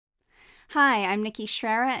Hi, I'm Nikki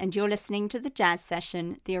Schrerer, and you're listening to The Jazz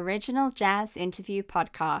Session, the original jazz interview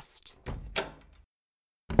podcast.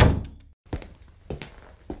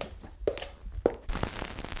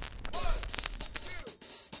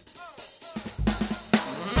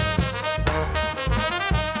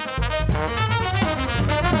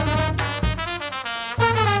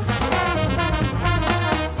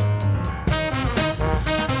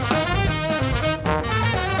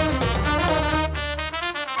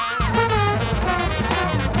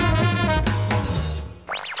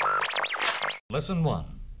 Lesson 1.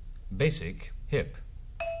 Basic Hip.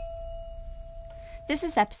 This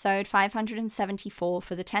is episode 574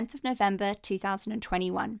 for the 10th of November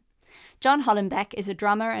 2021. John Hollenbeck is a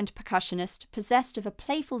drummer and percussionist possessed of a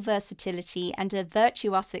playful versatility and a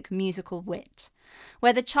virtuosic musical wit.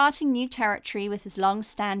 Whether charting new territory with his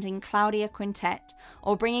long-standing Claudia Quintet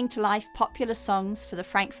or bringing to life popular songs for the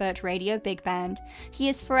Frankfurt Radio Big Band, he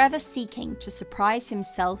is forever seeking to surprise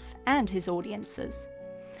himself and his audiences.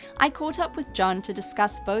 I caught up with John to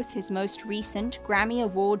discuss both his most recent Grammy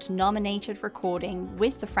Award-nominated recording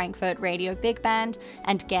with the Frankfurt Radio Big Band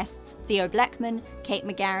and guests Theo Bleckmann, Kate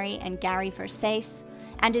McGarry, and Gary Versace,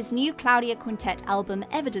 and his new Claudia Quintet album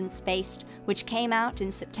Evidence-Based, which came out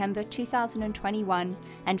in September 2021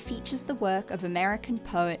 and features the work of American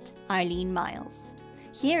poet Eileen Myles.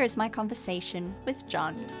 Here is my conversation with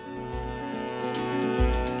John.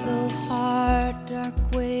 Slow heart, dark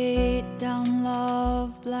weight, down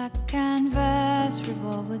love, black canvas,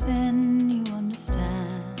 revolve within, you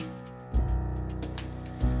understand.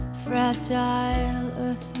 Fragile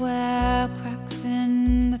earthware, cracks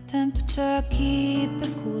in the temperature, keep it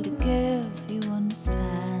cool to give, you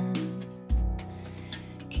understand.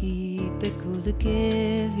 Keep it cool to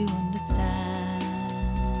give, you understand.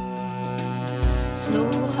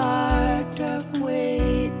 Slow heart, dark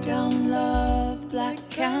weight, down love, black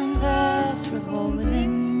canvas, revolve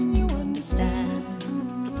within, you understand.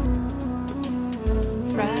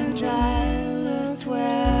 Fragile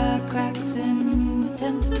earthware, cracks in the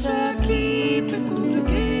temperature, keep it cool to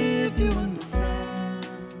give, you understand.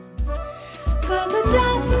 'Cause I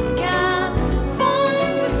just can't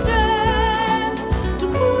find the strength to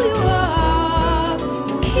pull you up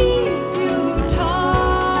and keep you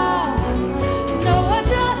taut. No, I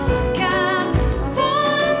just can't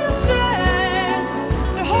find the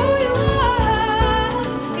strength to hold you up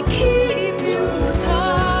and keep you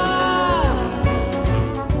taut.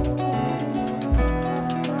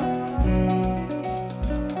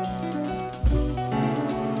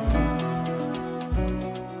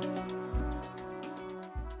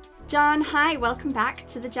 John, hi, welcome back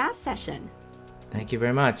to the Jazz Session. Thank you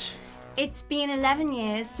very much. It's been 11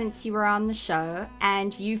 years since you were on the show,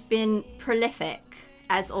 and you've been prolific,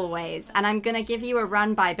 as always. And I'm going to give you a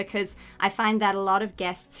run by because I find that a lot of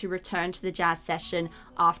guests who return to the Jazz Session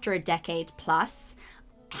after a decade plus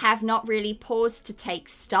have not really paused to take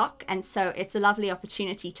stock. And so it's a lovely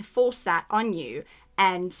opportunity to force that on you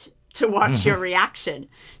and to watch your reaction.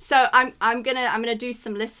 So I'm gonna do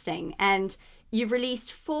some listing. And you've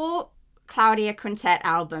released 4 Claudia Quintet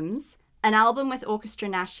albums, an album with Orchestra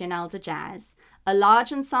Nationale de Jazz, a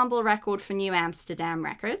large ensemble record for New Amsterdam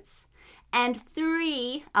Records, and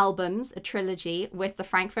 3 albums, a trilogy, with the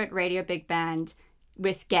Frankfurt Radio Big Band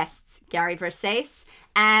with guests Gary Versace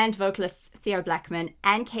and vocalists Theo Bleckmann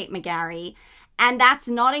and Kate McGarry. And that's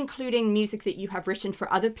not including music that you have written for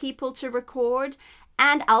other people to record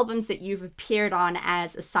and albums that you've appeared on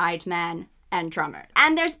as a sideman and drummer.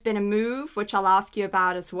 And there's been a move, which I'll ask you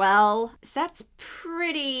about as well. So that's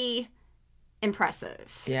pretty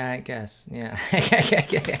impressive. Yeah, I guess. Yeah.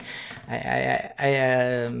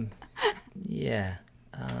 Yeah.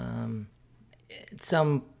 At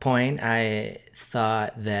some point, I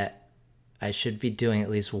thought that I should be doing at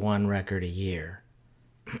least one record a year.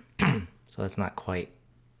 So that's not quite,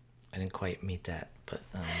 I didn't quite meet that. But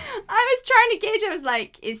I was trying to gauge, I was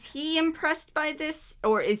like, is he impressed by this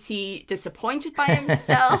or is he disappointed by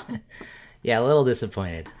himself? Yeah, a little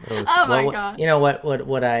disappointed. Oh my God. You know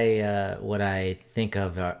what I think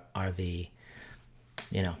of are the,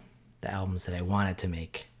 you know, the albums that I wanted to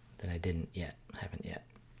make that I haven't yet,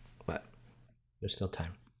 but there's still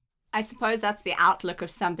time. I suppose that's the outlook of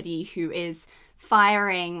somebody who is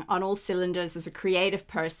firing on all cylinders as a creative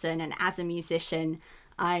person and as a musician.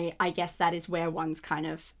 I guess that is where one's kind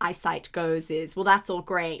of eyesight goes is, well, that's all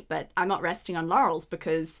great, but I'm not resting on laurels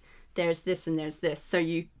because there's this and there's this. So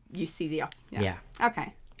you see the... Yeah.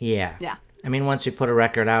 Okay. Yeah. Yeah. I mean, once you put a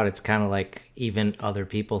record out, it's kind of like even other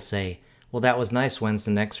people say, well, that was nice. When's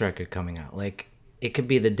the next record coming out? Like, it could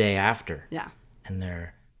be the day after. Yeah. And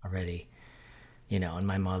they're already, you know, and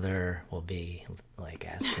my mother will be like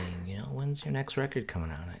asking, you know, when's your next record coming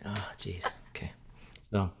out? Oh, geez. Okay.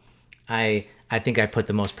 So I think I put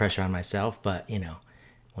the most pressure on myself, but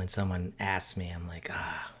when someone asks me, I'm like,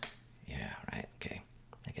 yeah, right, okay.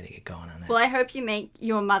 I gotta get going on that. Well, I hope you make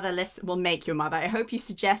your mother listen. Well, make your mother. I hope you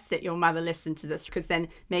suggest that your mother listen to this, because then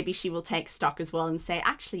maybe she will take stock as well and say,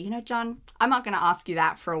 actually, John, I'm not going to ask you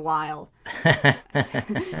that for a while.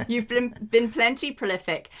 You've been plenty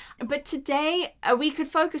prolific. But today, we could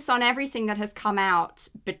focus on everything that has come out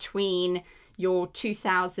between your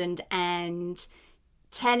 2010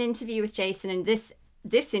 interview with Jason and this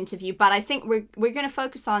interview, but I think we're going to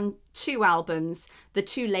focus on 2 albums, the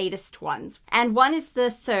 2 latest ones. And one is the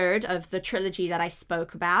third of the trilogy that I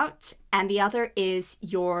spoke about, and the other is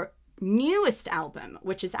your newest album,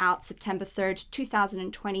 which is out September 3rd,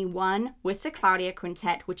 2021, with the Claudia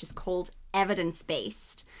Quintet, which is called Evidence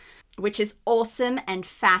Based, which is awesome and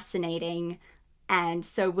fascinating. And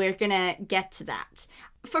so we're going to get to that.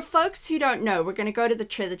 For folks who don't know, we're going to go to the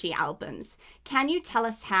trilogy albums. Can you tell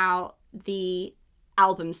us how the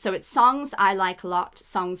albums, so it's Songs I Like a Lot,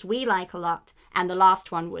 Songs We Like a Lot, and the last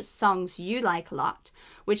one was Songs You Like a Lot,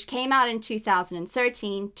 which came out in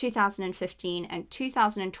 2013, 2015, and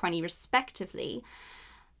 2020 respectively.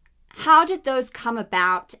 How did those come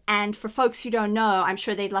about? And for folks who don't know, I'm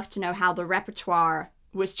sure they'd love to know how the repertoire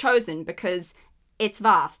was chosen, because it's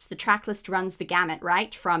vast. The track list runs the gamut,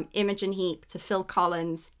 right? From Imogen Heap to Phil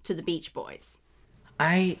Collins to the Beach Boys.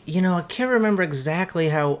 I can't remember exactly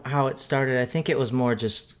how it started. I think it was more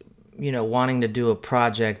just, wanting to do a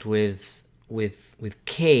project with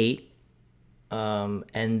Kate,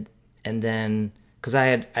 and then because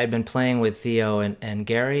I'd been playing with Theo and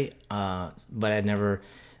Gary, but I'd never.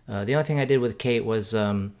 The only thing I did with Kate was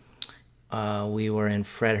we were in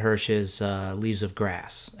Fred Hirsch's Leaves of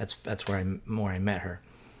Grass. That's where I met her,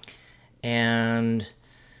 and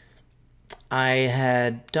I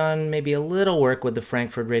had done maybe a little work with the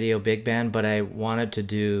Frankfurt Radio Big Band, but I wanted to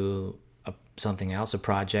do something else, a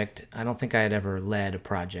project. I don't think I had ever led a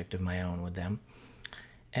project of my own with them.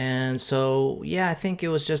 And so, yeah, I think it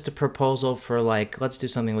was just a proposal for let's do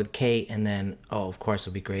something with Kate, and then, of course, it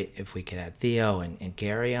would be great if we could add Theo and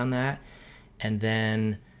Gary on that. And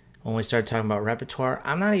then when we started talking about repertoire,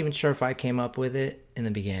 I'm not even sure if I came up with it in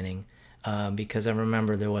the beginning. Because I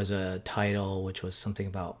remember there was a title which was something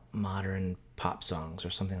about modern pop songs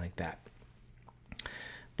or something like that.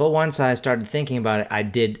 But once I started thinking about it, I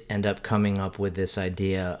did end up coming up with this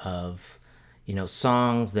idea of,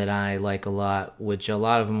 songs that I like a lot, which a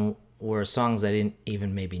lot of them were songs I didn't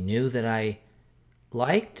even maybe knew that I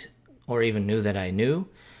liked or even knew that I knew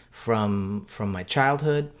from my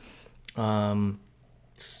childhood. And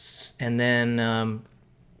then...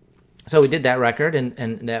 So we did that record,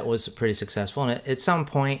 and that was pretty successful. And at some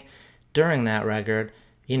point during that record,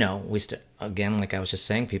 again, like I was just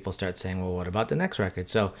saying, people start saying, well, what about the next record?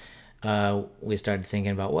 So we started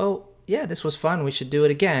thinking about, well, yeah, this was fun. We should do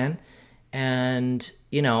it again. And,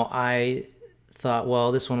 I thought,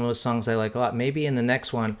 well, this one was Songs I Like a Lot. Maybe in the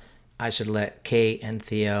next one, I should let Kate and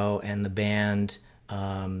Theo and the band,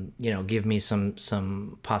 give me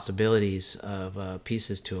some possibilities of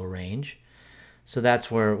pieces to arrange. So that's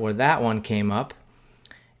where that one came up,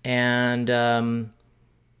 and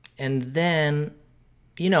then,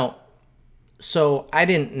 so I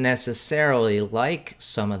didn't necessarily like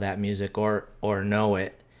some of that music or know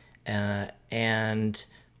it,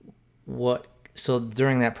 so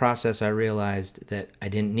during that process I realized that I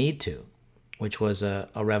didn't need to, which was a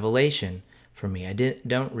revelation for me. I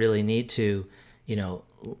don't really need to,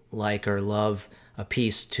 like or love a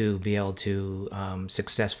piece to be able to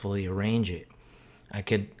successfully arrange it. I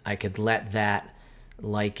could let that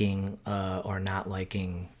liking or not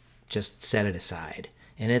liking just set it aside,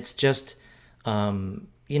 and it's just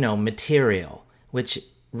material, which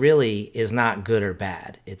really is not good or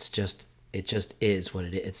bad. It just is what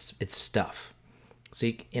it is. It's stuff. So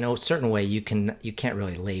in a certain way you can't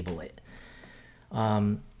really label it.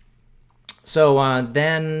 So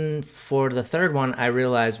then for the third one, I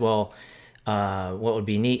realized, well, what would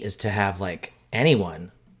be neat is to have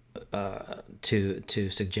anyone to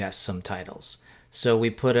suggest some titles. So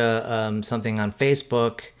we put something on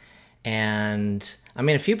Facebook, and I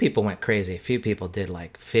mean, a few people went crazy. A few people did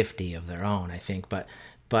 50 of their own, I think. But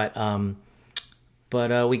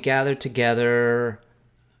we gathered together.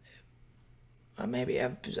 Maybe I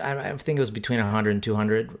think it was between 100 and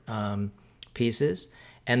 200 pieces,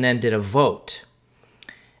 and then did a vote.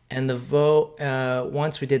 And the vote,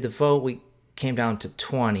 once we did the vote, we came down to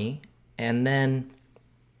 20, and then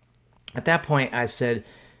at that point I said,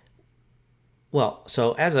 well,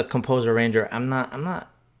 so as a composer arranger, I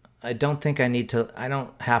don't think I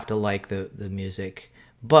don't have to like the music,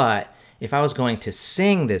 But if I was going to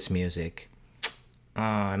sing this music,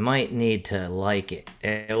 I might need to like it.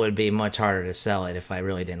 It would be much harder to sell it if I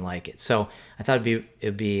really didn't like it. So I thought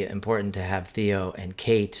it'd be important to have Theo and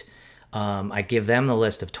Kate. I give them the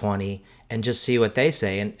list of 20 and just see what they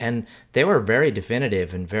say. And they were very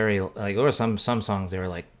definitive and very like, there were some songs they were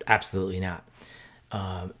like, absolutely not.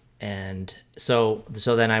 And so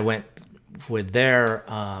then I went with their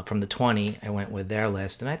from the 20. I went with their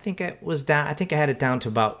list, and I think it was down. I think I had it down to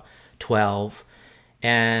about 12.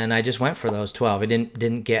 And I just went for those 12. I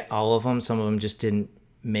didn't get all of them. Some of them just didn't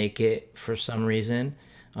make it for some reason.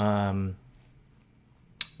 But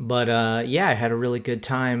yeah, I had a really good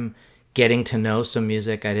time getting to know some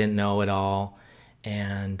music I didn't know at all,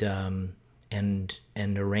 and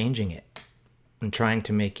arranging it and trying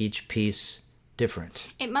to make each piece different.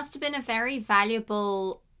 It must have been a very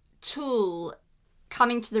valuable tool,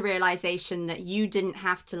 coming to the realization that you didn't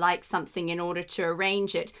have to like something in order to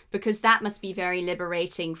arrange it, because that must be very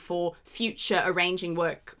liberating for future arranging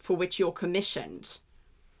work for which you're commissioned.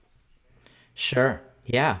 Sure.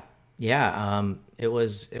 Yeah. It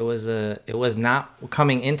was not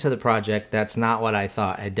coming into the project. That's not what I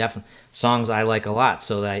thought. I definitely songs I like a lot.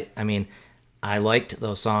 So I liked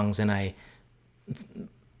those songs, and I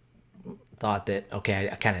thought that, okay,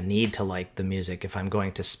 I kind of need to like the music if I'm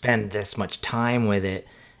going to spend this much time with it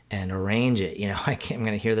and arrange it. I'm going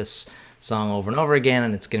to hear this song over and over again,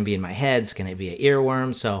 and it's going to be in my head. It's going to be an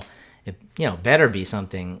earworm. So it, better be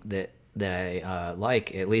something that I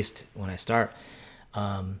like, at least when I start.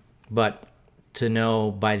 But to know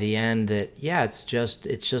by the end that, yeah, it's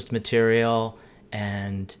just material,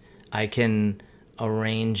 and I can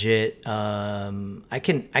arrange it. I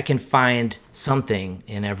can find something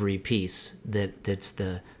in every piece that's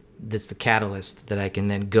the catalyst that I can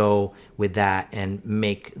then go with that and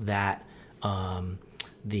make that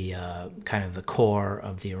the kind of the core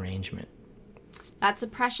of the arrangement. That's a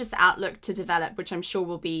precious outlook to develop, which I'm sure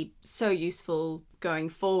will be so useful going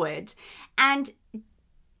forward. And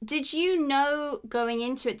did you know going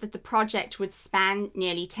into it that the project would span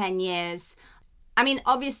nearly 10 years? I mean,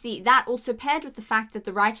 obviously, that also paired with the fact that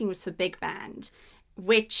the writing was for big band,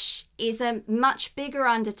 which is a much bigger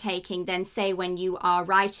undertaking than, say, when you are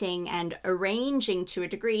writing and arranging to a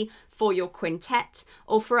degree for your quintet,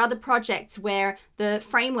 or for other projects where the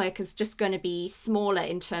framework is just going to be smaller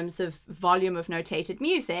in terms of volume of notated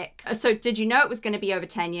music. So did you know it was going to be over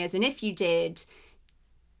 10 years? And if you did,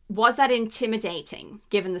 was that intimidating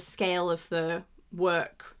given the scale of the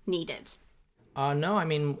work needed? No, I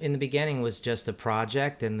mean, in the beginning it was just a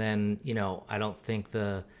project, and then, I don't think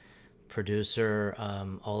the producer,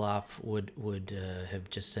 Olaf, would have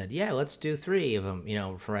just said, yeah, let's do 3 of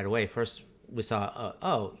them, for right away. First we saw,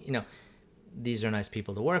 these are nice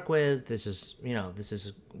people to work with. This is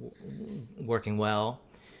working well.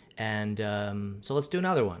 And so let's do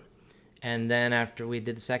another one. And then after we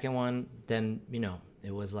did the second one, then,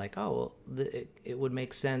 it was like, oh, well, it would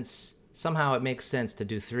make sense. Somehow it makes sense to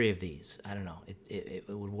do 3 of these. I don't know. It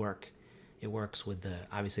would work. It works with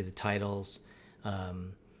obviously the titles.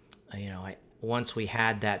 Once we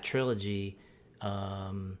had that trilogy,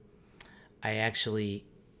 I actually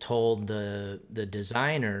told the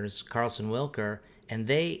designers, Carlson Wilker, and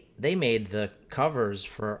they made the covers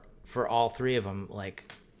for all 3 of them,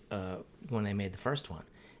 like when they made the first one.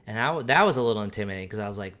 And that was a little intimidating, because I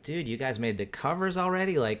was like, dude, you guys made the covers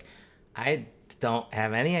already? Like, I don't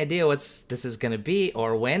have any idea this is going to be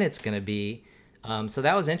or when it's going to be. So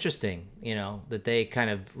that was interesting, that they kind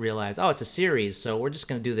of realized, oh, it's a series, so we're just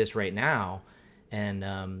going to do this right now.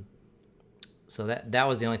 And so that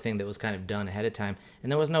was the only thing that was kind of done ahead of time.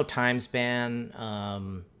 And there was no time span.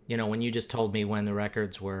 When you just told me when the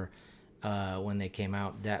records were, when they came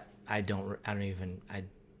out, that I didn't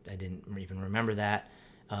even remember that.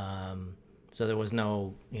 So there was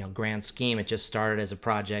no, grand scheme. It just started as a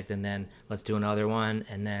project, and then let's do another one,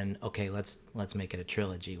 and then, okay, let's make it a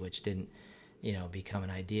trilogy, which didn't, become an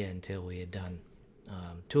idea until we had done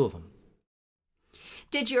 2 of them.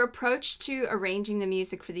 Did your approach to arranging the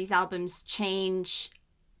music for these albums change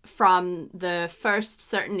from the first,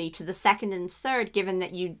 certainly, to the second and third, given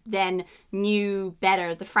that you then knew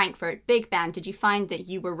better the Frankfurt Big Band? Did you find that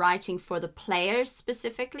you were writing for the players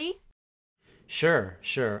specifically? Sure.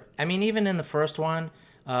 I mean, even in the first one,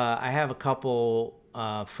 I have a couple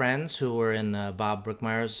friends who were in Bob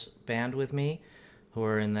Brookmeyer's band with me, who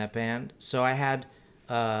were in that band. So I had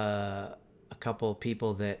a couple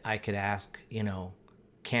people that I could ask,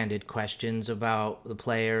 candid questions about the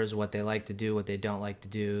players, what they like to do, what they don't like to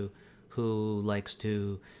do, who likes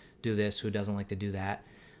to do this, who doesn't like to do that.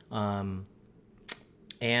 And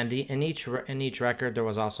in each record, there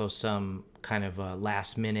was also some kind of a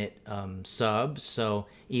last minute sub. So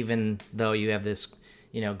even though you have this,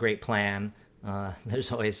 great plan,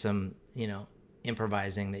 there's always some,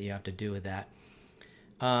 improvising that you have to do with that.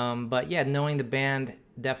 But yeah, knowing the band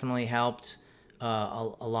definitely helped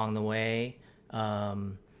along the way.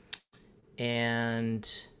 And,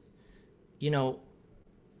 well,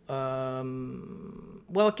 I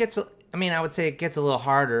would say it gets a little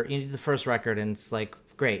harder. You do the first record and it's like,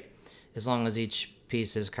 great, as long as each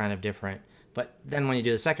piece is kind of different. But then when you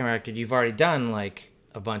do the second record, you've already done like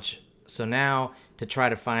a bunch. So now to try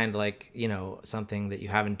to find like, something that you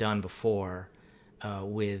haven't done before,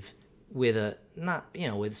 with a not,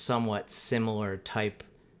 with somewhat similar type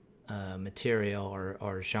material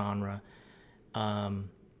or genre,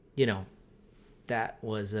 that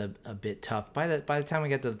was a bit tough. By the time we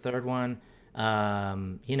get to the third one,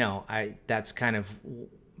 that's kind of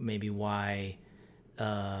maybe why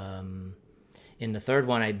in the third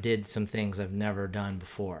one I did some things I've never done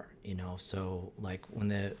before, so like when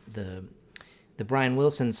the Brian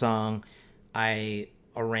Wilson song, I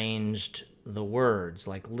arranged the words,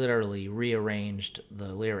 like literally rearranged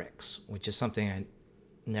the lyrics, which is something I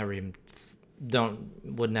never even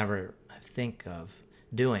would never think of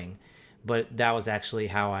doing, but that was actually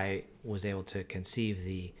how I was able to conceive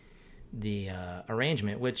the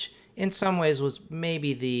arrangement, which in some ways was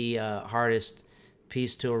maybe the hardest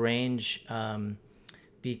piece to arrange,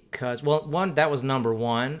 because, well, one, that was number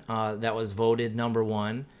one, that was voted number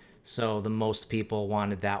one, so the most people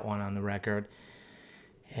wanted that one on the record,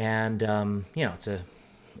 and it's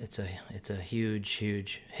a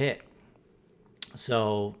huge hit,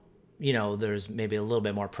 so there's maybe a little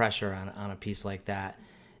bit more pressure on a piece like that,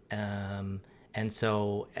 and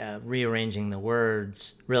so rearranging the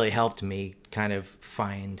words really helped me kind of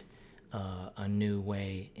find a new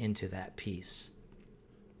way into that piece.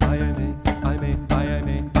 I may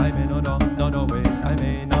not always, I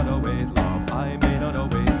may not always love, I may not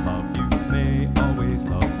always love you, may always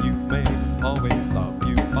love you, may always love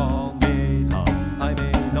you, all may love, I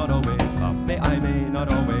may not always love, I may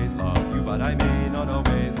not always love you, but I may not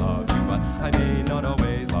always love you, but I may not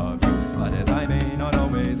always love you, but as I may not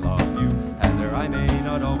always love you, as I may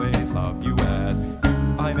not always love you, as you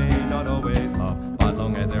I may not always love, but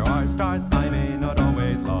long as there are stars, I may not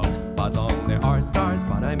always love, but long there are stars,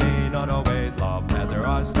 but I may not always love, as there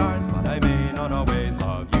are stars, but I may not always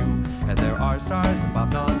love you, as there are stars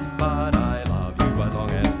above none, but I love you, but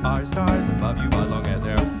long as are stars above you, but long as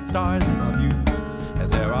there are stars above you, as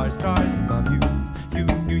there are stars above you,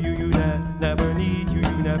 never need you,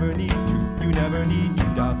 you never need to, you never need to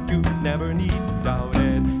doubt, you never need to doubt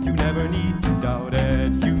it, you never need to doubt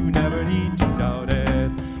it, you never need to doubt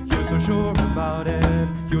it, you're so sure about it,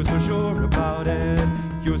 you're so sure about it,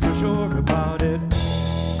 you're so sure about it.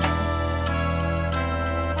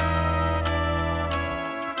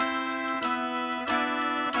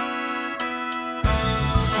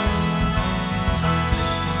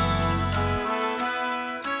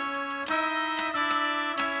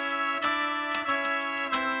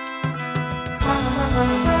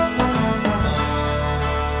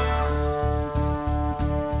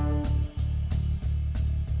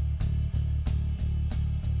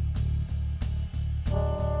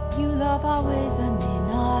 You love our ways and me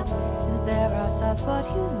not. Is there are stars but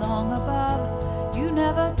you long above. You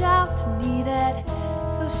never doubt to need it,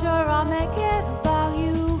 so sure I'll make it about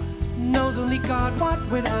you. Knows only God what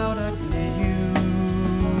without I'd be you.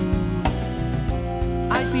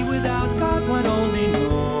 I'd be without God what only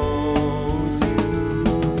knows you.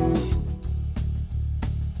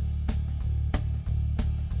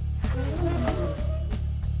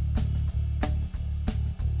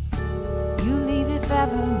 You leave if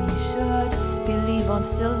ever me should believe on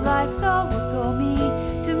still life though would go me.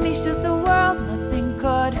 To me should the world nothing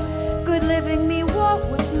could. Good living me what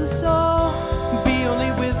would do so. Be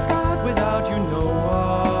only with God without you know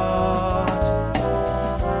what.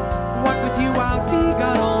 What with you I'd be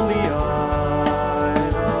God only I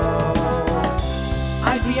know.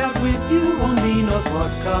 I'd be out with you only knows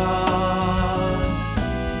what God.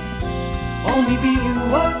 Only be you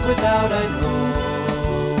what without I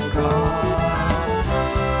know God.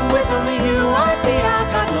 With only you I'd be out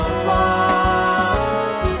God knows what.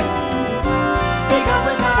 Be God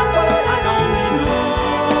without what I'd only know.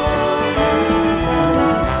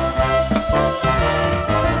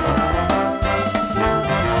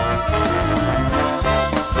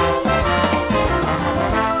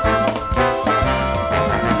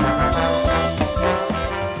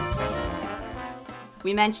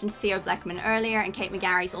 We mentioned Theo Bleckman earlier, and Kate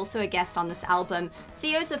McGarry's also a guest on this album.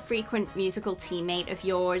 Theo's a frequent musical teammate of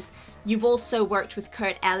yours. You've also worked with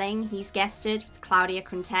Kurt Elling. He's guested with Claudia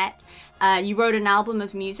Quintet. You wrote an album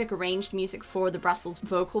of music, arranged music for the Brussels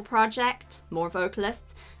Vocal Project, more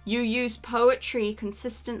vocalists. You use poetry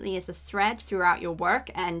consistently as a thread throughout your work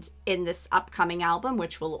and in this upcoming album,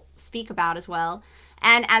 which we'll speak about as well.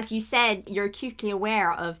 And as you said, you're acutely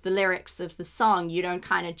aware of the lyrics of the song. You don't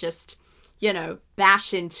kind of just,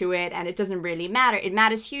 bash into it and it doesn't really matter. It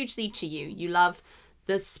matters hugely to you. You love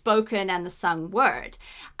the spoken and the sung word.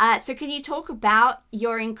 So can you talk about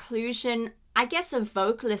your inclusion, I guess, of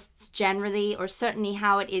vocalists generally, or certainly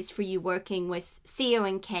how it is for you working with Theo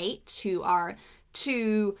and Kate, who are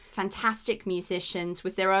two fantastic musicians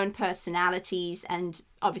with their own personalities and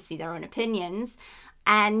obviously their own opinions,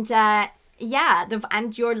 and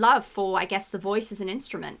and your love for, I guess, the voice as an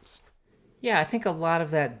instrument. Yeah, I think a lot of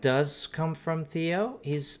that does come from Theo.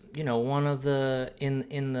 He's, one of the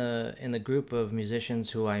in the group of musicians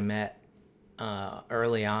who I met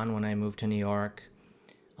early on when I moved to New York.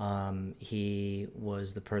 He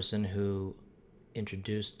was the person who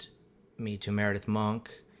introduced me to Meredith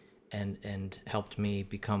Monk and helped me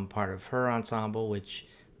become part of her ensemble, which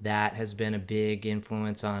that has been a big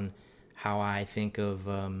influence on how I think of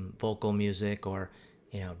vocal music, or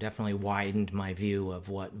definitely widened my view of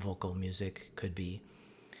what vocal music could be.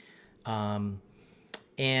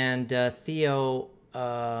 Theo,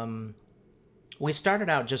 we started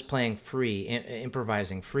out just playing free,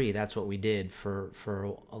 improvising free. That's what we did for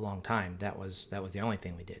a long time. That was the only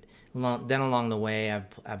thing we did. Then along the way,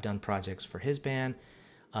 I've done projects for his band.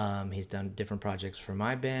 He's done different projects for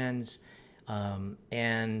my bands,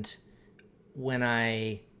 and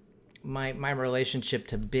when my relationship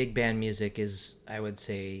to big band music is, I would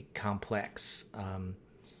say, complex,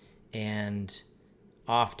 and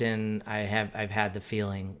often I've had the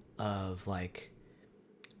feeling of like,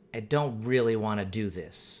 I don't really want to do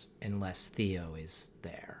this unless Theo is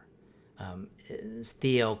there.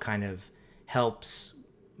 Theo kind of helps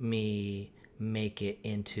me make it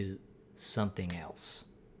into something else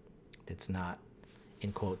that's not,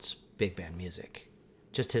 in quotes, big band music.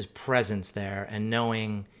 Just his presence there and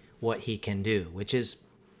knowing what he can do, which is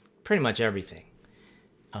pretty much everything.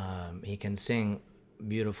 He can sing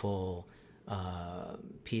beautiful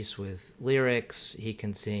piece with lyrics. He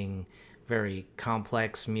can sing very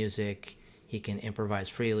complex music. He can improvise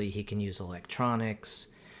freely. He can use electronics.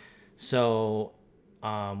 So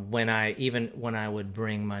when I would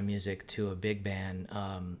bring my music to a big band,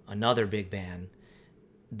 another big band,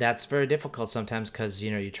 that's very difficult sometimes because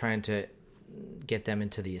you're trying to get them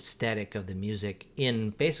into the aesthetic of the music in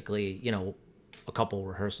basically a couple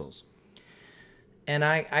rehearsals. And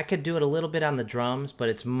I could do it a little bit on the drums, but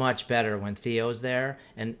it's much better when Theo's there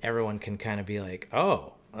and everyone can kind of be like,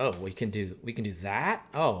 oh, we can do that.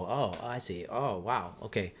 Oh, I see. Oh, wow.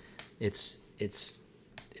 Okay, it's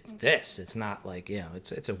this. It's not like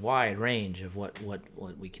it's a wide range of what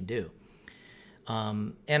we can do.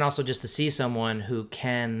 And also just to see someone who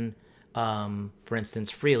can, for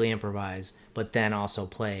instance, freely improvise, but then also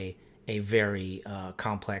play a very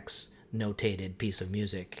complex notated piece of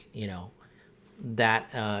music, that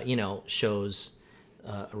shows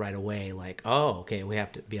right away, like, oh, okay, we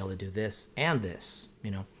have to be able to do this and this,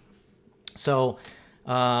 So,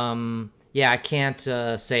 I can't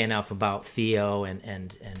say enough about Theo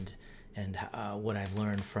and what I've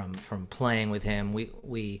learned from playing with him.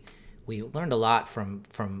 We learned a lot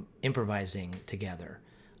from improvising together,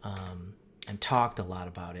 and talked a lot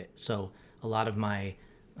about it. So a lot of my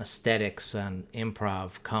aesthetics and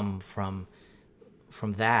improv come from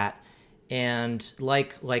that. And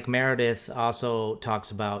like Meredith also talks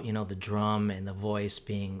about, the drum and the voice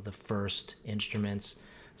being the first instruments.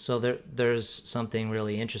 So there's something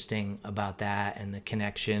really interesting about that and the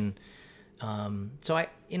connection. So I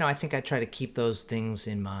think I try to keep those things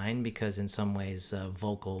in mind because in some ways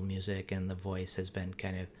vocal music and the voice has been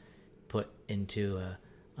kind of put into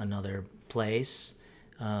another place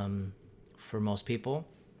for most people.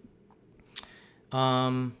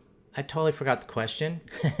 I totally forgot the question.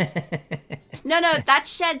 No, that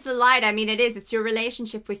sheds a light. I mean, it's your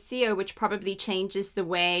relationship with Theo, which probably changes the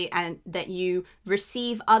way and that you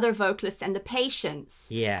receive other vocalists and the patience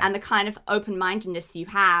and the kind of open-mindedness you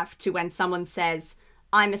have to when someone says,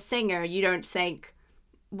 I'm a singer, you don't think,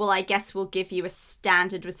 well, I guess we'll give you a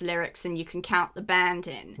standard with lyrics and you can count the band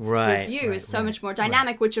in. Right. Your view is so much more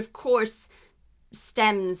dynamic, which of course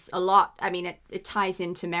stems a lot. I mean, it ties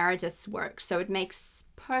into Meredith's work, so it makes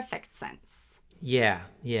perfect sense. Yeah.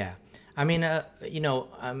 I mean,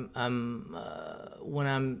 I'm when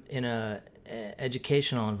I'm in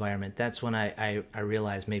educational environment, that's when I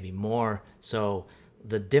realized maybe more so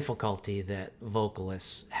the difficulty that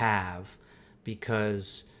vocalists have,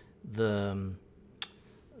 because the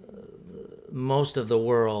most of the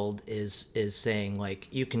world is saying, like,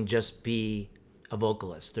 you can just be a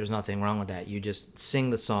vocalist. There's nothing wrong with that. You just sing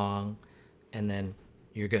the song and then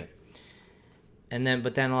you're good.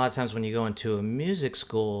 But then a lot of times when you go into a music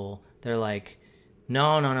school, they're like,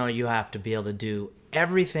 no, you have to be able to do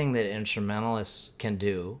everything that instrumentalists can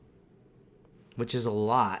do, which is a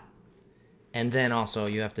lot. And then also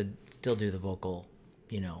you have to still do the vocal,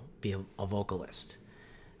 be a vocalist.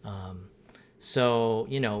 So,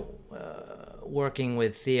 working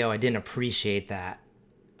with Theo, I didn't appreciate that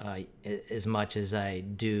as much as I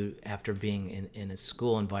do after being in a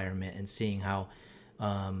school environment and seeing how,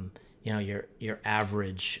 your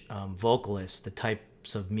average vocalist, the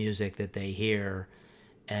types of music that they hear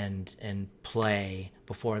and play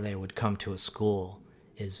before they would come to a school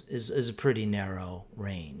is a pretty narrow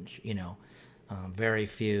range.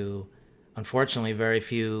 Unfortunately, very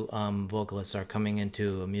few vocalists are coming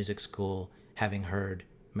into a music school having heard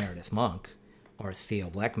Meredith Monk or Theo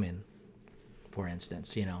Bleckman, for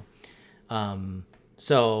instance.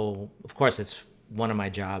 So of course it's one of my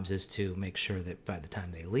jobs is to make sure that by the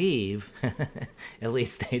time they leave, at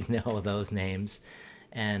least they know those names,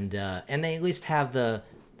 and they at least have at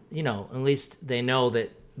least they know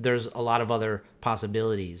that there's a lot of other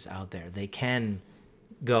possibilities out there. They can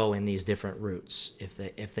go in these different routes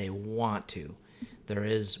if they want to. There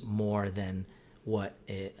is more than what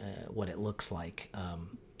it looks like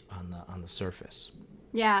on the surface.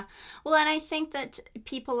 Yeah. Well, and I think that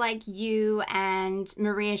people like you and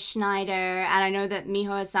Maria Schneider, and I know that Miho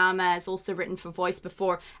Azama has also written for voice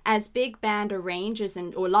before, as big band arrangers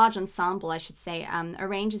or large ensemble, I should say,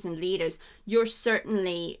 arrangers and leaders, you're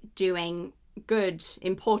certainly doing good,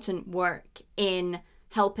 important work in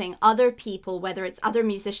helping other people, whether it's other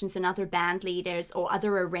musicians and other band leaders or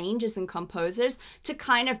other arrangers and composers, to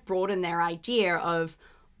kind of broaden their idea of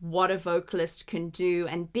what a vocalist can do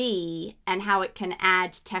and be, and how it can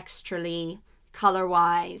add texturally,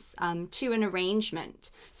 color-wise, to an arrangement.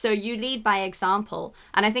 So you lead by example.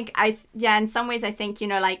 And I think, in some ways I think,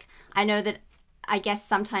 I know that I guess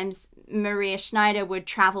sometimes Maria Schneider would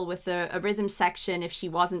travel with a rhythm section if she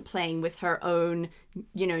wasn't playing with her own,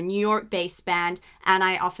 New York-based band. And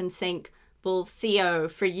I often think, well, Theo,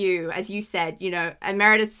 for you, as you said, and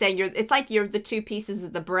Meredith saying it's like you're the two pieces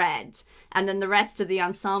of the bread, and then the rest of the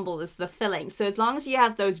ensemble is the filling. So as long as you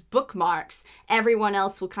have those bookmarks, everyone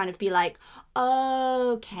else will kind of be like,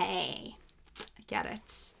 okay, I get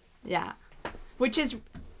it. Yeah. Which is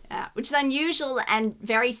unusual and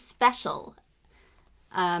very special.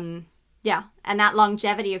 And that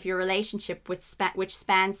longevity of your relationship which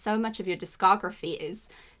spans so much of your discography it's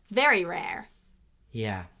very rare.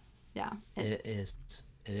 Yeah. Yeah. It is,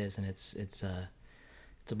 and it's a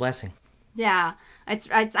blessing. Yeah, it's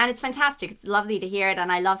fantastic. It's lovely to hear it, and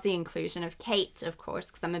I love the inclusion of Kate, of course,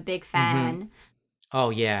 because I'm a big fan. Mm-hmm.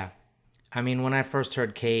 Oh yeah, I mean, when I first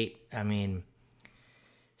heard Kate, I mean,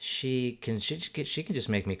 she can just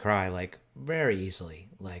make me cry, like, very easily,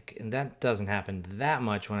 like, and that doesn't happen that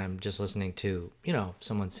much when I'm just listening to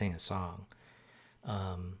someone sing a song.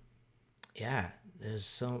 Yeah, there's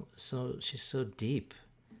so she's so deep,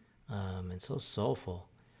 and so soulful.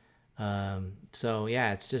 So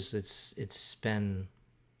yeah, it's been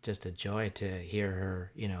just a joy to hear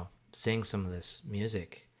her, sing some of this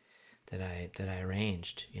music that I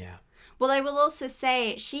arranged. Yeah. Well, I will also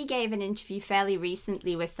say she gave an interview fairly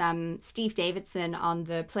recently with Steve Davidson on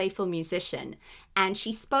the Playful Musician, and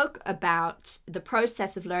she spoke about the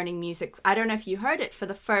process of learning music. I don't know if you heard it, for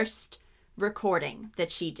the first recording that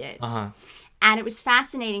she did. Uh-huh. And it was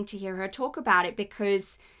fascinating to hear her talk about it,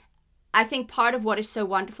 because I think part of what is so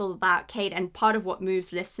wonderful about Kate, and part of what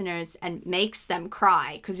moves listeners and makes them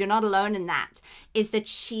cry, because you're not alone in that, is that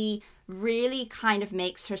she really kind of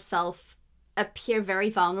makes herself appear very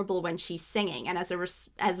vulnerable when she's singing. And as a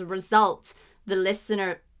result, the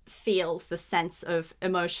listener feels the sense of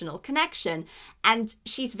emotional connection. And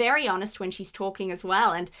she's very honest when she's talking as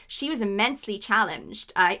well. And she was immensely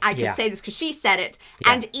challenged. I can say this because she said it.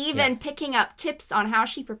 Yeah. And even picking up tips on how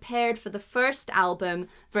she prepared for the first album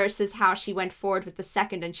versus how she went forward with the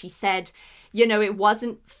second. And she said, it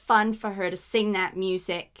wasn't fun for her to sing that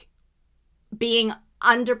music being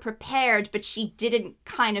underprepared, but she didn't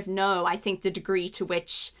kind of know, I think, the degree to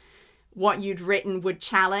which what you'd written would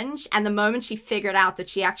challenge. And the moment she figured out that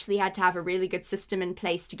she actually had to have a really good system in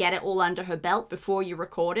place to get it all under her belt before you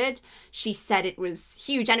recorded, she said it was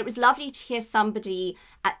huge. And it was lovely to hear somebody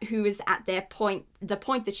who is at the point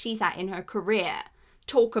that she's at in her career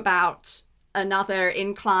talk about another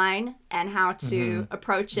incline and how to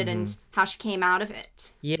approach it and how she came out of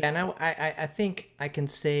it. Yeah, and I think I can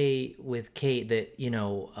say with Kate that,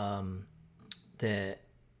 that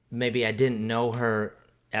maybe I didn't know her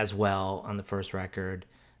as well on the first record,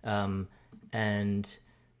 and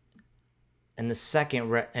the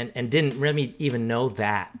second and didn't really even know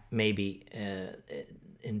that maybe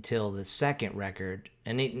until the second record,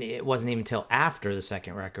 and it wasn't even until after the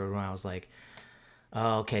second record when I was like,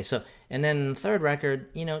 oh, okay. So, and then the third record,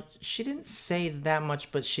 she didn't say that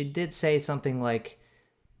much, but she did say something like,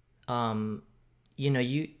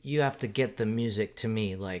 you have to get the music to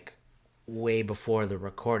me like way before the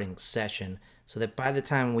recording session, so that by the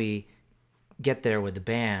time we get there with the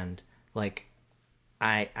band, like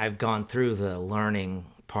I've gone through the learning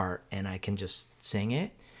part and I can just sing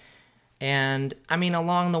it. And I mean,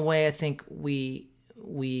 along the way, I think we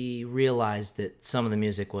realized that some of the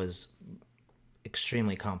music was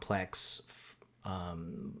extremely complex,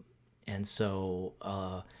 and so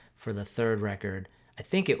for the third record, I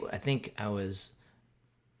think I was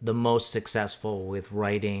the most successful with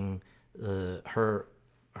writing her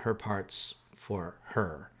parts for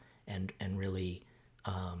her and really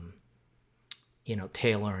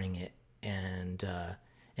tailoring it, and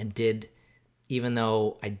did, even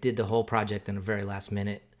though I did the whole project in the very last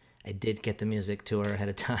minute, I did get the music to her ahead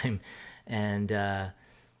of time, and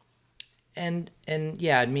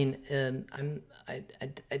yeah, I mean,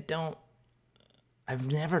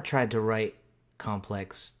 I've never tried to write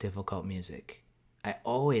complex, difficult music. I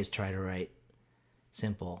always try to write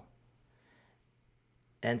simple.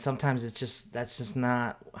 And sometimes that's just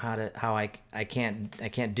not how I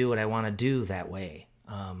can't do what I want to do that way.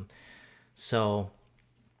 So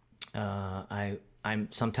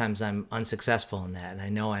I'm sometimes unsuccessful in that, and I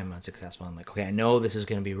know I'm unsuccessful. I'm like, okay, I know this is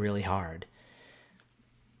going to be really hard.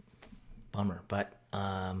 Bummer, but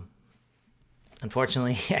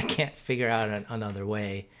unfortunately, I can't figure out another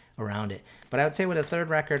way around it. But I would say with a third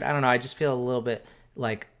record, I don't know, I just feel a little bit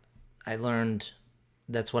like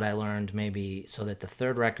that's what I learned, maybe, so that the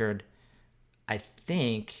third record, I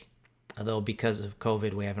think, although because of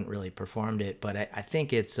COVID we haven't really performed it, but I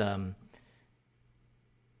think it's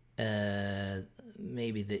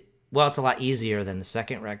maybe it's a lot easier than the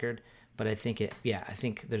second record, but I think I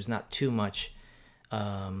think there's not too much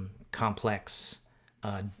complex,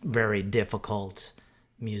 very difficult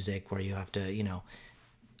music where you have to,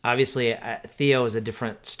 obviously Theo is a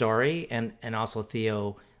different story, and also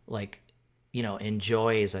Theo, like,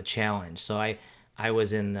 enjoys a challenge. So I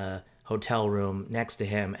was in the hotel room next to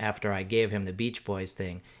him after I gave him the Beach Boys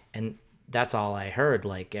thing, and that's all I heard,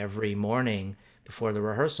 like, every morning before the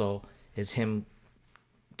rehearsal, is him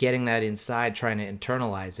getting that inside, trying to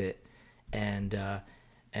internalize it, and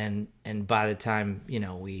by the time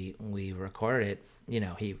we recorded it,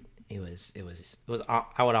 it was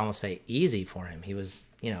I would almost say easy for him. He was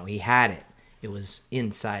he had it. It was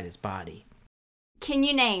inside his body. Can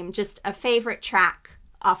you name just a favorite track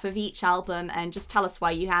off of each album and just tell us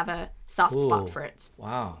why you have a soft spot for it?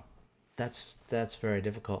 Wow, that's very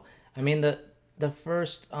difficult. I mean, the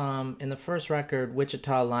first in the first record,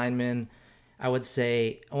 Wichita Lineman, I would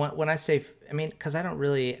say, when I say, I mean, because I don't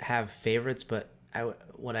really have favorites, but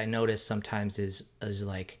what I notice sometimes is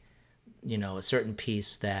like, a certain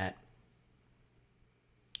piece that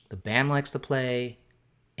the band likes to play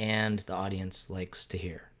and the audience likes to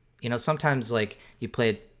hear. Sometimes, like, you play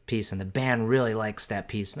a piece and the band really likes that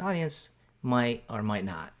piece, and the audience might or might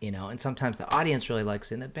not, and sometimes the audience really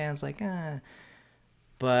likes it and the band's like,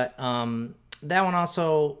 But that one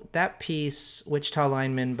also, that piece, Wichita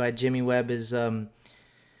Lineman by Jimmy Webb, is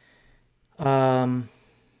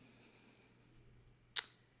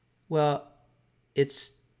well,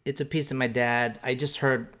 it's a piece that my dad, I just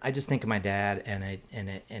think of my dad, and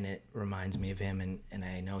it reminds me of him, and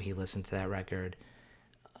I know he listened to that record.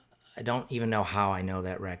 I don't even know how I know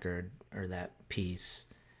that record or that piece.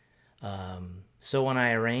 So when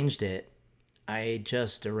I arranged it, I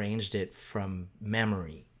just arranged it from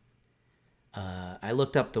memory. I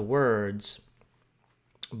looked up the words,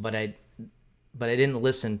 but I didn't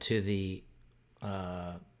listen to the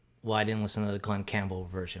I didn't listen to the Glenn Campbell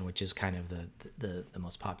version, which is kind of the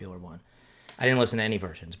most popular one. I didn't listen to any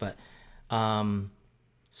versions, but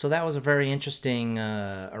so that was a very interesting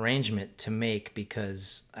arrangement to make,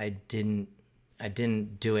 because I didn't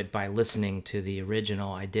do it by listening to the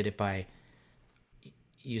original. I did it by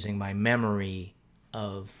using my memory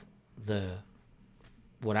of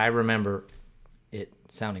what I remember it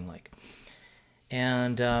sounding like.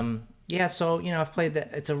 And so I've played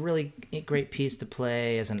that. It's a really great piece to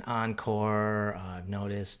play as an encore, I've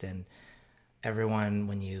noticed, and everyone,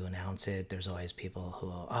 when you announce it, there's always people who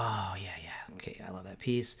will, oh yeah, okay, I love that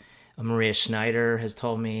piece. Maria Schneider has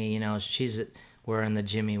told me, we're in the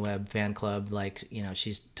Jimmy Webb fan club. Like,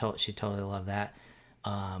 she totally loved that.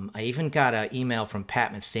 I even got an email from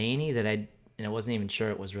Pat Metheny that I wasn't even sure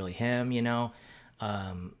it was really him,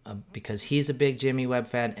 because he's a big Jimmy Webb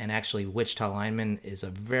fan, and actually Wichita Lineman is a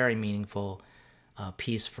very meaningful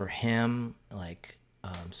piece for him. Like,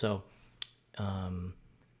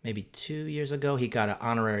 maybe 2 years ago, he got an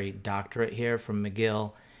honorary doctorate here from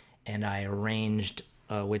McGill, and I arranged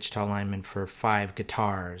Wichita Lineman for 5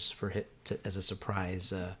 guitars as a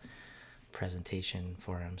surprise presentation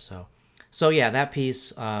for him. So yeah, that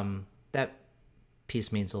piece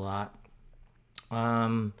means a lot.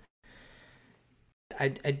 I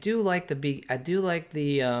do like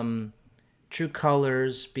the True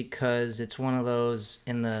Colors, because it's one of those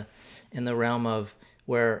in the realm of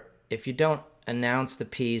where if you don't announce the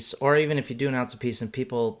piece, or even if you do announce the piece and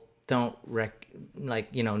people don't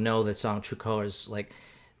know the song True Colors, like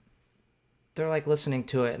they're like listening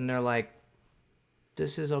to it and they're like,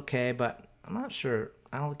 this is okay, but I'm not sure.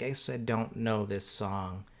 I don't know this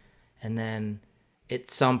song. And then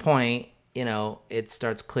at some point, it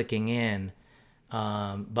starts clicking in.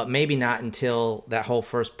 But maybe not until that whole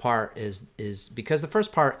first part is because the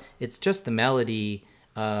first part, it's just the melody,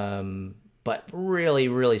 but really,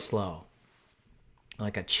 really slow,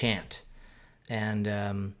 like a chant.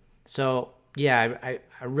 And so yeah, I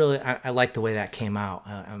really like the way that came out.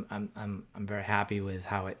 I'm very happy with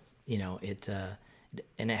how it,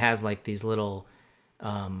 and it has like these little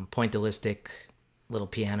pointillistic little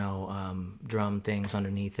piano drum things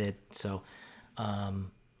underneath it. So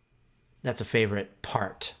that's a favorite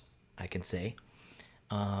part, I can say.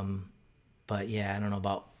 But yeah, I don't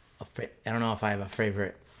know if I have a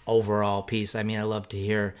favorite overall piece. I mean, I love to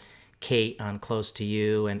hear Kate on Close to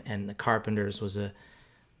You, and the Carpenters was a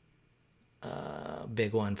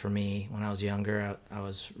big one for me when I was younger. I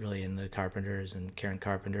was really into the Carpenters, and Karen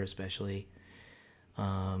Carpenter especially.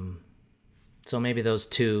 So maybe those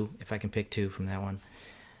two, if I can pick two from that one.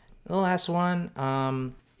 The last one,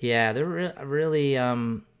 they're really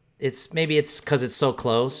it's because it's so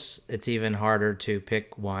close. It's even harder to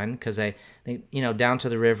pick one, because I think Down to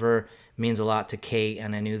the River means a lot to Kate,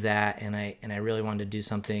 and I knew that, and I really wanted to do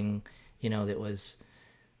something that was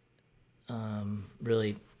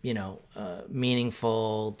really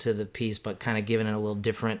meaningful to the piece, but kind of giving it a little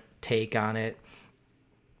different take on it.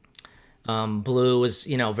 Blue was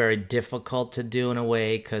very difficult to do in a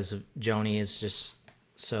way, because Joni is just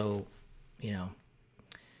so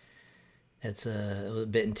it's a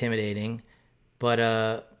bit intimidating, but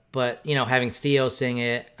having Theo sing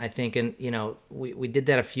it, I think, and we did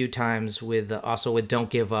that a few times with Don't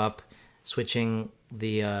Give Up, switching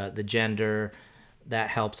the gender, that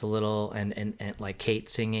helps a little, and like Kate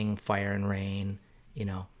singing Fire and Rain,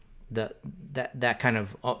 that kind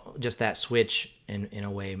of just that switch in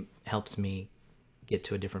a way helps me get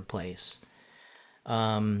to a different place.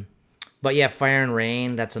 But yeah, Fire and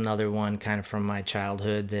Rain, that's another one kind of from my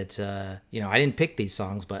childhood that, I didn't pick these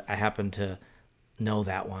songs, but I happen to know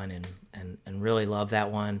that one and really love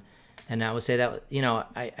that one. And I would say that,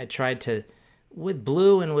 I tried to, with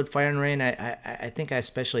Blue and with Fire and Rain, I think I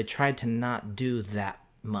especially tried to not do that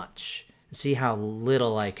much. See how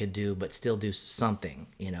little I could do, but still do something,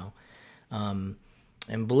 And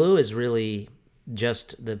Blue is really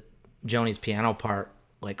just Joni's piano part,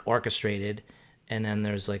 like orchestrated, and then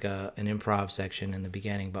there's like an improv section in the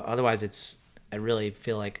beginning. But otherwise, I really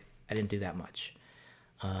feel like I didn't do that much.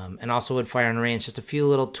 And also with Fire and Rain, it's just a few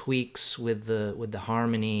little tweaks with the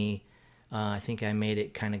harmony. I think I made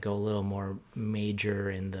it kind of go a little more major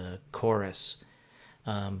in the chorus.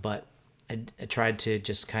 But I tried to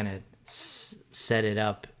just kind of set it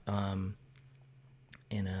up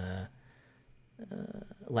in a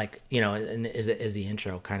as the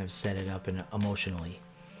intro, kind of set it up emotionally.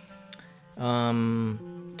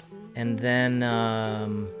 And then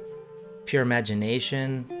Pure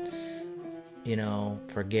Imagination,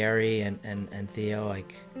 for Gary and Theo,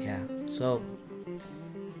 like, yeah. So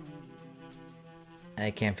I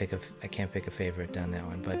can't pick a favorite on that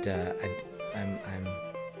one, but I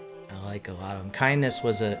like a lot of them. Kindness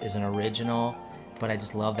is an original, but I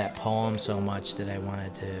just love that poem so much that I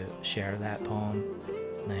wanted to share that poem.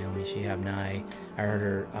 Naomi Shihab Nye, I heard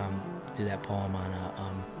her do that poem on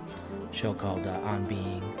a show called On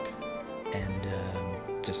Being, and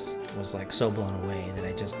just was like so blown away that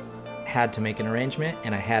I just had to make an arrangement,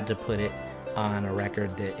 and I had to put it on a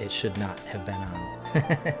record that it should not have been on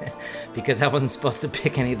because I wasn't supposed to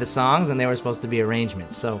pick any of the songs, and they were supposed to be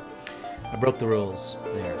arrangements, so I broke the rules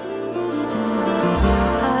there.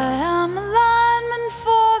 I am a lineman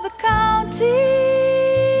for the county.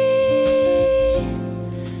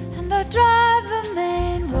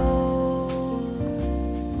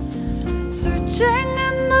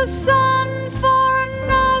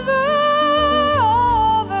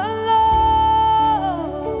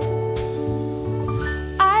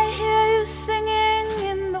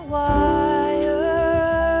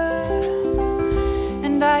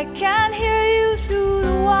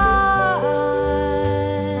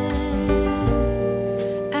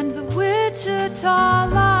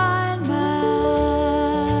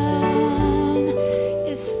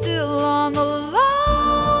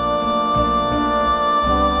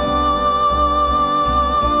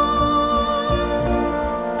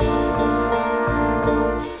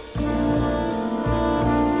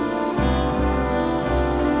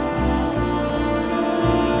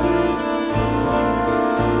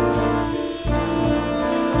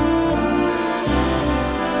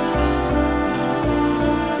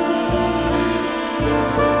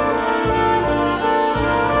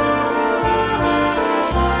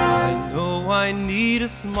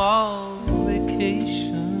 small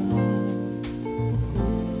vacation,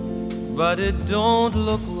 but it don't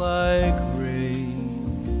look like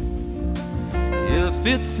rain. If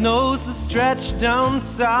it snows, the stretch down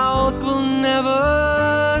south will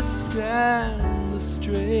never stand the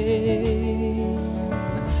strain.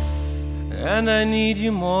 And I need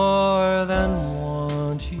you more than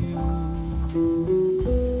want you,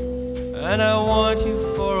 and I want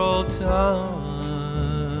you for all time.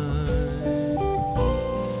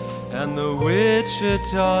 And the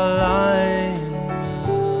Wichita line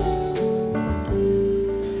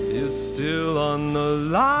is still on the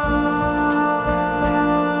line.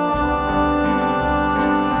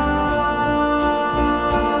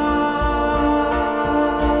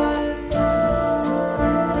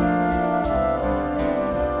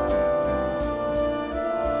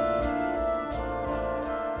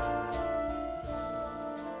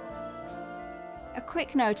 A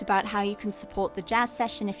quick note about how you can support the jazz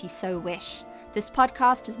session if you so wish. This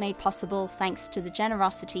podcast is made possible thanks to the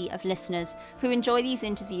generosity of listeners who enjoy these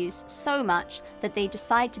interviews so much that they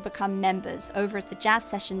decide to become members over at the Jazz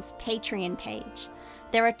Session's Patreon page.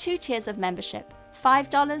 There are 2 tiers of membership,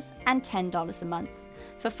 $5 and $10 a month.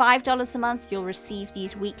 For $5 a month, you'll receive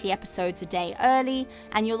these weekly episodes a day early,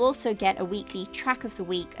 and you'll also get a weekly track of the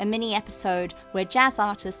week, a mini episode where jazz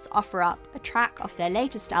artists offer up a track of their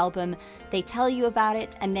latest album, they tell you about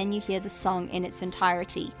it, and then you hear the song in its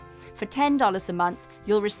entirety. For $10 a month,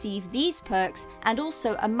 you'll receive these perks and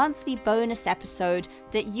also a monthly bonus episode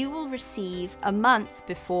that you will receive a month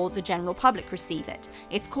before the general public receive it.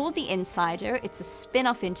 It's called The Insider. It's a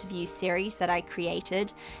spin-off interview series that I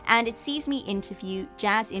created, and it sees me interview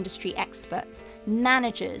jazz industry experts,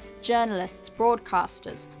 managers, journalists,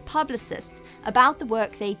 broadcasters, publicists about the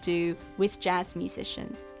work they do with jazz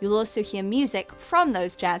musicians. You'll also hear music from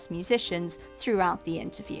those jazz musicians throughout the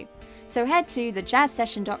interview. So head to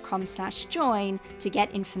thejazzsession.com/join to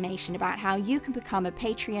get information about how you can become a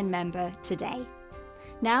Patreon member today.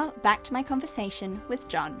 Now, back to my conversation with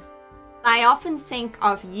John. I often think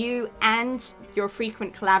of you and your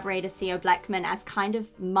frequent collaborator, Theo Bleckman, as kind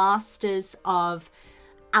of masters of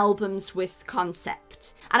albums with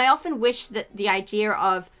concept. And I often wish that the idea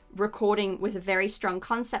of recording with a very strong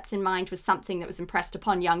concept in mind was something that was impressed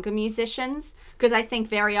upon younger musicians, because I think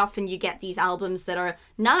very often you get these albums that are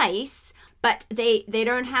nice, but they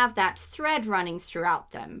don't have that thread running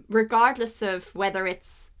throughout them, regardless of whether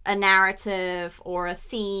it's a narrative or a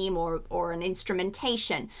theme or an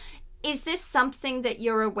instrumentation. Is this something that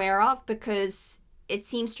you're aware of? Because it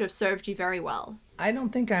seems to have served you very well. I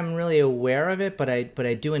don't think I'm really aware of it, but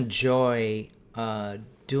I do enjoy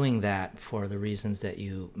doing that for the reasons that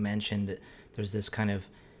you mentioned. There's this kind of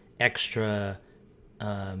extra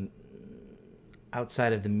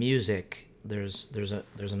outside of the music. There's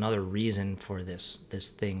another reason for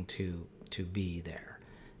this thing to be there,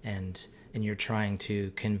 and you're trying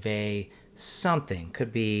to convey something.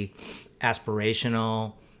 Could be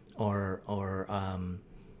aspirational or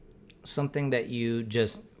something that you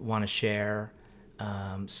just want to share.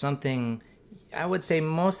 Something, I would say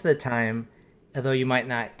most of the time, although you might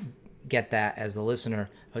not get that as the listener,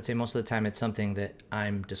 I would say most of the time it's something that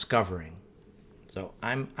I'm discovering. So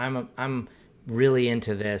I'm really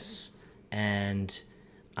into this, and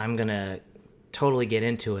I'm gonna totally get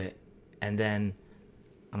into it, and then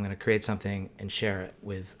I'm gonna create something and share it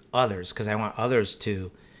with others because I want others to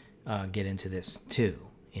get into this too.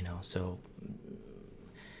 So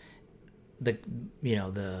the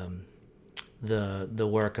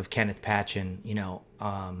work of Kenneth Patchen,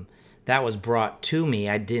 that was brought to me.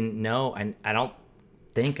 I didn't know, and I don't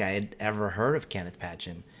think I had ever heard of Kenneth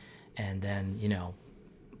Patchen. And then,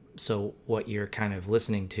 so what you're kind of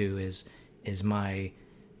listening to is my,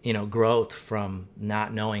 growth from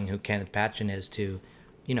not knowing who Kenneth Patchen is to,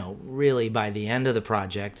 really by the end of the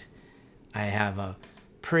project, I have a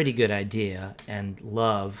pretty good idea and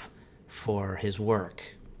love for his work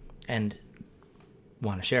and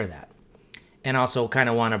want to share that. And also kind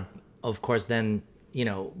of want to, of course, then,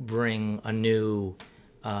 bring a new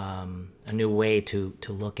way to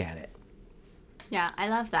look at it. Yeah, I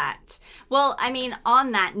love that. Well, I mean,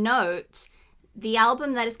 on that note, the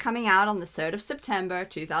album that is coming out on the 3rd of September,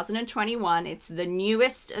 2021, it's the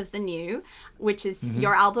newest of the new, which is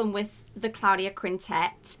your album with the Claudia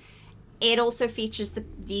Quintet. It also features the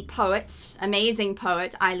poet, amazing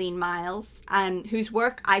poet, Eileen Miles, whose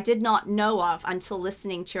work I did not know of until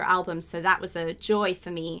listening to your album. So that was a joy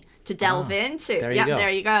for me to delve into. There you go.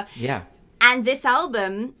 There you go. Yeah. And this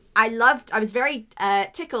album, I was very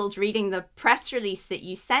tickled reading the press release that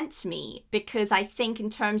you sent me, because I think in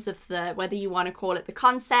terms of whether you want to call it the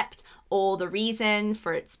concept or the reason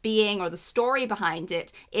for its being or the story behind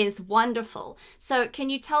it is wonderful. So can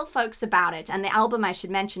you tell folks about it? And the album, I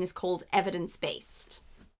should mention, is called Evidence Based.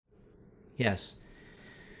 Yes.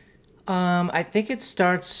 I think it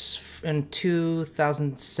starts in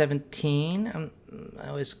 2017.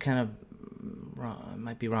 I was kind of wrong. I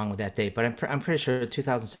might be wrong with that date, but I'm pretty sure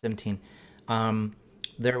 2017.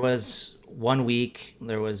 There was 1 week.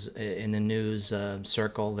 There was in the news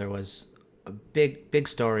circle. There was big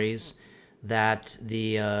stories that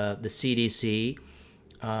the CDC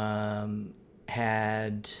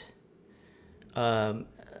had.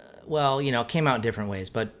 Came out in different ways,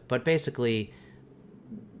 but basically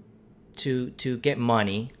to get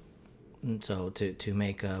money, and so to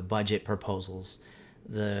make budget proposals,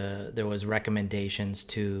 there was recommendations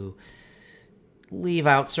to leave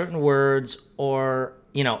out certain words, or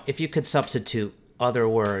if you could substitute other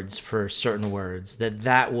words for certain words,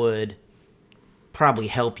 that would probably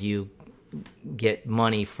help you get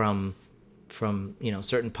money from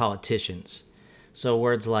certain politicians. So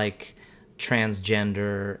words like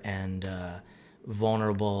transgender and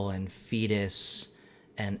vulnerable and fetus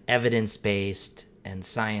and evidence-based and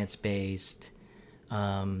science-based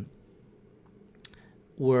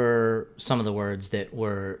were some of the words that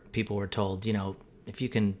people were told, if you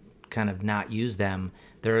can kind of not use them,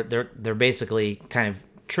 they're basically kind of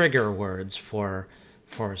trigger words for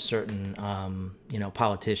certain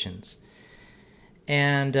politicians.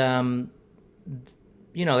 And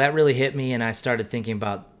that really hit me, and I started thinking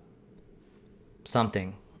about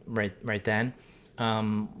something right then.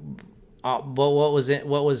 But what was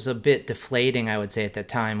a bit deflating, I would say, at that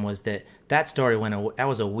time, was that story went away. That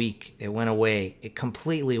was a week. It went away. It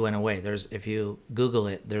completely went away. If you Google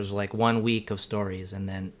it, there's like 1 week of stories, and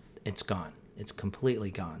then it's gone. It's completely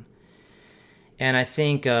gone. And I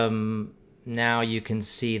think now you can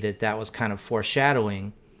see that was kind of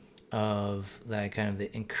foreshadowing of that kind of the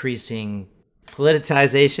increasing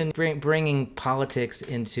politicization, bringing politics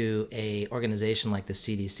into a organization like the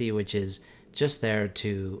CDC, which is just there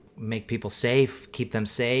to make people safe, keep them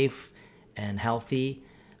safe and healthy.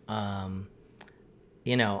 I'm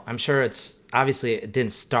sure it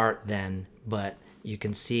didn't start then, but you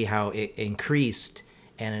can see how it increased,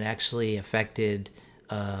 and it actually affected,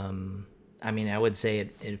 I would say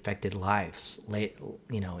it affected lives late,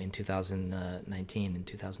 in 2019 and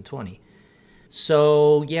 2020.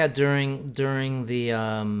 So yeah, during the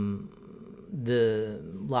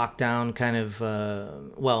lockdown kind of,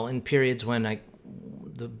 in periods when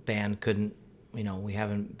the band couldn't, we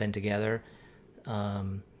haven't been together,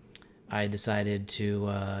 I decided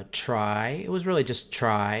to try. It was really just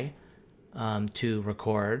try to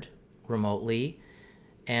record remotely,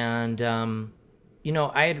 and I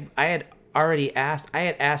had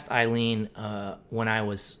asked Eileen when I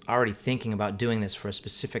was already thinking about doing this for a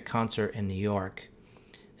specific concert in New York,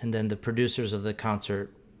 and then the producers of the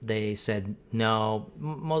concert, they said no.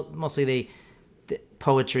 Mostly the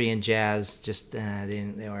poetry and jazz just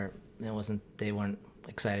they weren't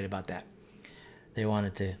excited about that. They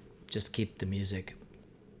wanted to just keep the music.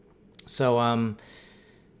 So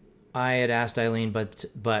I had asked Eileen, but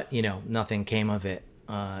nothing came of it.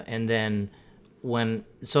 And then I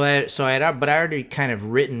had already kind of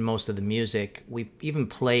written most of the music. We even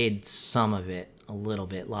played some of it a little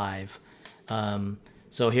bit live.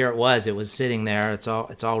 So here it was sitting there. It's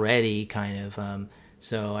all ready kind of.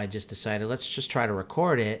 So I just decided, let's just try to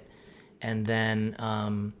record it. And then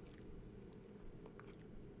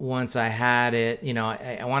once I had it,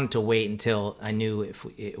 I wanted to wait until I knew if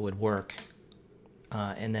it would work.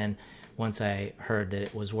 And then once I heard that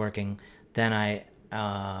it was working, then I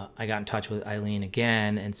got in touch with Eileen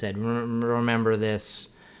again and said, remember this,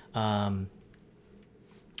 when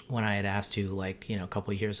I had asked you, a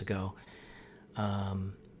couple of years ago.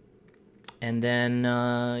 And then,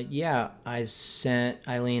 I sent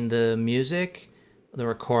Eileen the music, the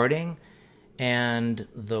recording, and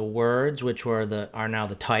the words, which are now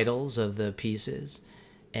the titles of the pieces.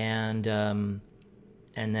 And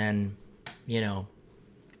then,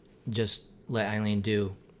 just let Eileen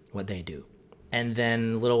do what they do. And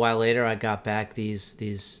then a little while later, I got back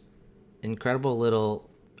these incredible little,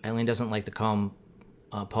 Eileen doesn't like to call them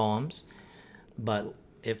poems, but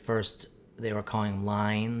at first they were calling them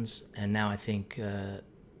lines, and now I think they're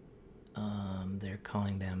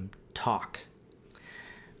calling them talk.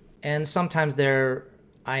 And sometimes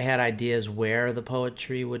I had ideas where the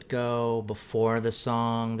poetry would go before the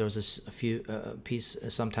song. There was a few piece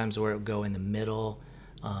sometimes where it would go in the middle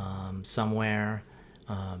somewhere.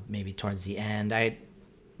 maybe towards the end. I,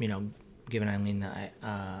 given Eileen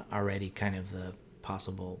already kind of the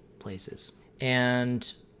possible places.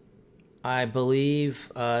 And I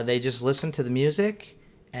believe they just listened to the music,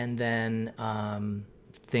 and then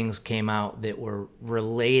things came out that were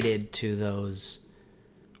related to those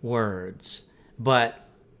words. But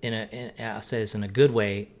I'll say this in a good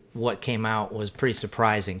way, what came out was pretty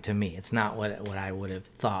surprising to me. It's not what I would have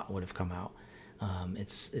thought would have come out.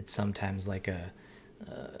 It's sometimes like a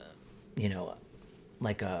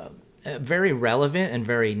very relevant and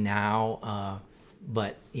very now,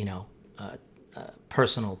 but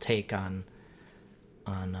personal take on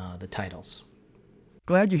the titles.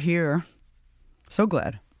 Glad you're here. So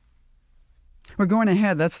glad. We're going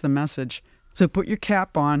ahead. That's the message. So put your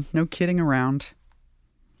cap on. No kidding around.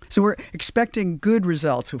 So we're expecting good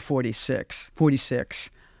results with 46.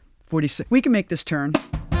 We can make this turn.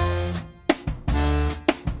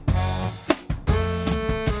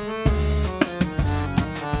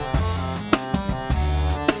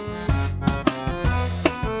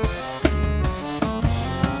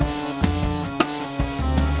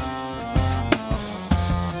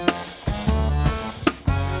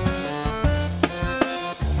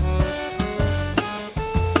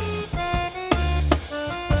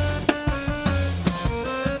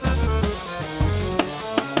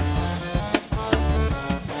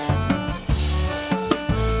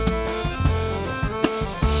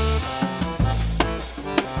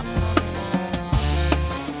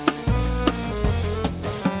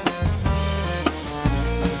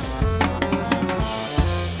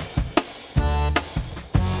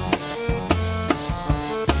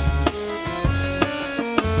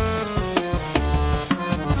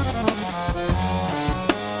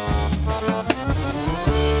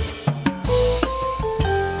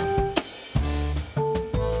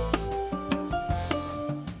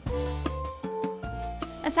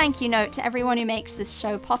 Thank you note to everyone who makes this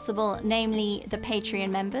show possible, namely the Patreon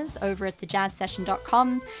members over at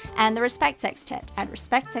thejazzsession.com and the Respect Sextet at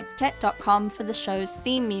respectsextet.com for the show's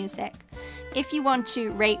theme music. If you want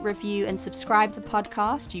to rate, review, and subscribe the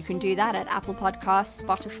podcast, you can do that at Apple Podcasts,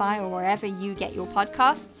 Spotify, or wherever you get your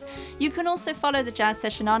podcasts. You can also follow the Jazz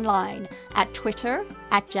Session online at Twitter,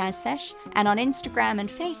 at Jazz Sesh, and on Instagram and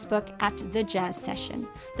Facebook at The Jazz Session.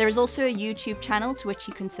 There is also a YouTube channel to which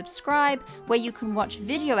you can subscribe, where you can watch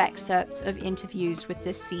video excerpts of interviews with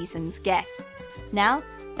this season's guests. Now,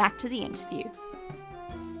 back to the interview.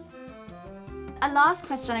 A last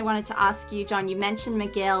question I wanted to ask you, John. You mentioned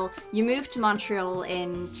McGill. You moved to Montreal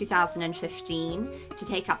in 2015 to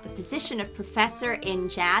take up the position of professor in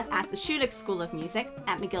jazz at the Schulich School of Music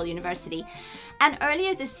at McGill University. And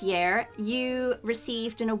earlier this year, you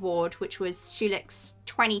received an award, which was Schulich's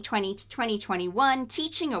 2020 to 2021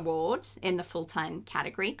 Teaching Award in the full-time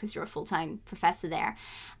category, because you're a full-time professor there.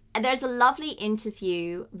 And there's a lovely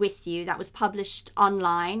interview with you that was published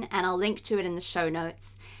online, and I'll link to it in the show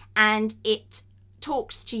notes. And it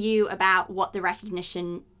talks to you about what the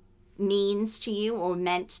recognition means to you or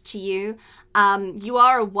meant to you. You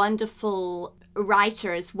are a wonderful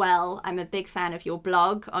writer as well. I'm a big fan of your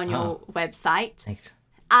blog on your website. Thanks.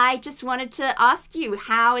 I just wanted to ask you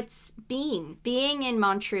how it's been being in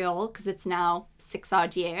Montreal, because it's now 6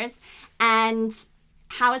 odd years, and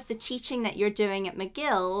how has the teaching that you're doing at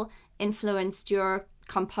McGill influenced your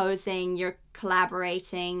composing, your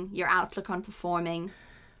collaborating, your outlook on performing?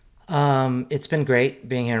 It's been great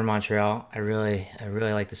being here in Montreal. I really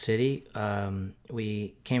like the city.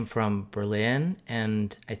 We came from Berlin,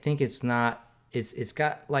 and I think it's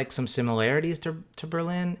got like some similarities to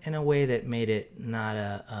Berlin in a way that made it not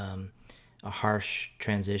a harsh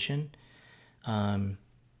transition.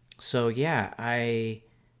 So yeah,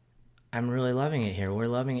 I'm really loving it here. We're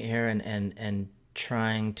loving it here, and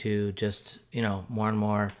trying to just, more and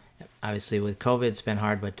more, obviously with COVID it's been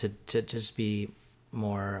hard, but to just be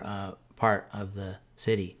more part of the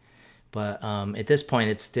city. But at this point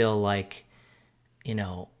it's still like,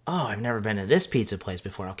 I've never been to this pizza place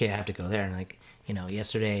before. Okay, I have to go there. And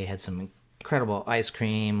yesterday I had some incredible ice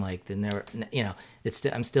cream. I'm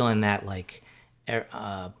still in that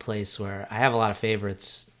place where I have a lot of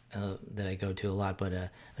favorites that I go to a lot, but I'm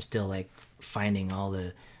still like finding all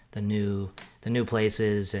the new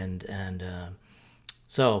places, and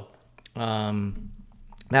so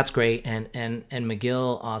that's great. And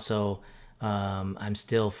McGill also, I'm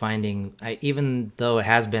still finding, even though it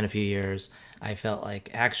has been a few years, I felt like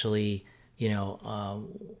actually,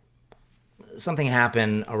 something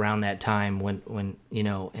happened around that time when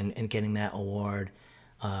and getting that award.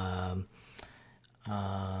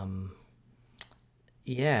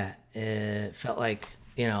 It felt like,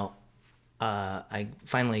 I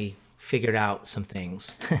finally figured out some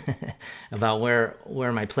things about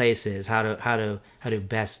where my place is, how to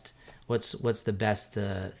best, what's the best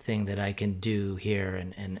thing that I can do here,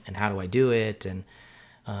 and how do I do it, and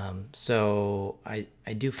so I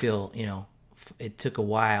do feel, it took a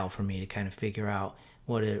while for me to kind of figure out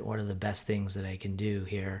what are the best things that I can do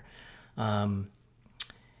here. And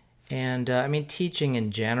I mean, teaching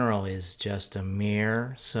in general is just a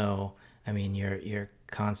mirror. So I mean, you're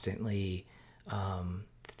constantly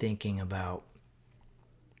thinking about,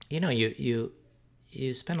 you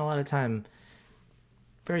spend a lot of time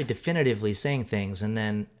very definitively saying things, and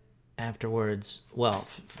then afterwards, well,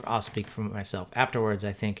 I'll speak for myself. Afterwards,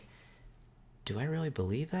 I think, do I really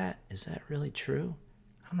believe that? Is that really true?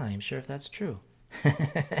 I'm not even sure if that's true.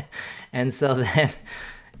 And so then,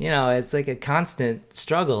 it's like a constant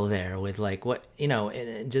struggle there with like what,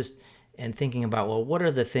 and thinking about, well, what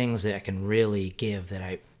are the things that I can really give that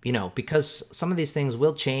I, because some of these things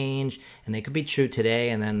will change and they could be true today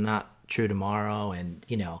and then not true tomorrow. And,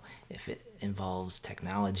 if it involves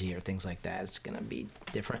technology or things like that, it's going to be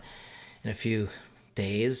different in a few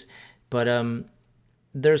days. But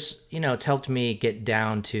there's, it's helped me get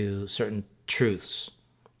down to certain truths.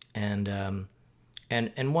 And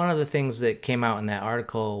one of the things that came out in that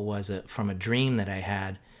article was from a dream that I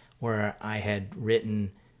had, where I had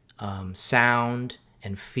written sound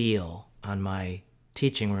and feel on my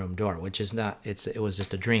teaching room door, which is not, it was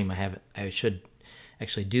just a dream. I should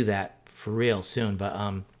actually do that for real soon. But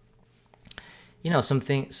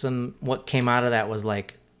what came out of that was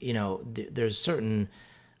like, there's certain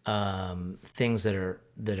things that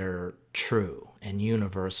are true and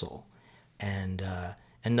universal, and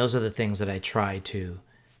those are the things that I try to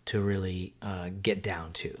really get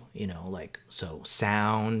down to, like, so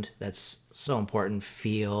sound, that's so important,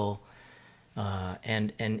 feel,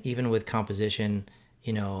 and even with composition,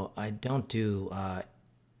 I don't do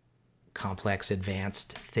complex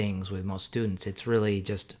advanced things with most students. It's really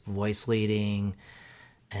just voice leading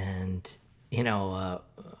and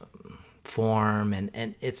form,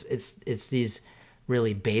 and it's these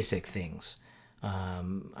really basic things.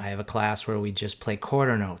 I have a class where we just play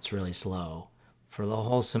quarter notes really slow for the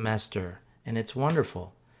whole semester, and it's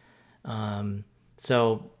wonderful.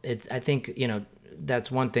 So I think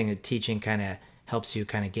that's one thing that teaching kind of helps you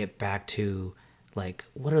kind of get back to, like,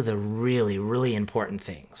 what are the really, really important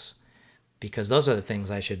things? Because those are the things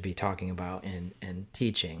I should be talking about in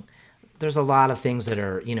teaching. There's a lot of things that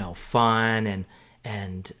are, fun and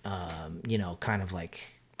kind of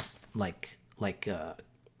like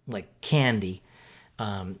candy.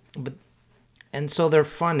 And so they're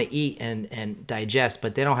fun to eat and digest,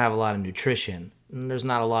 but they don't have a lot of nutrition. And there's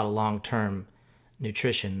not a lot of long-term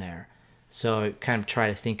nutrition there. So I kind of try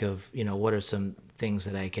to think of, what are some things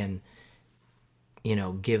that I can,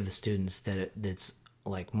 give the students that's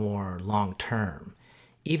like more long-term,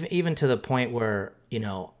 even to the point where,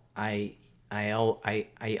 I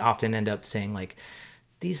often end up saying, like,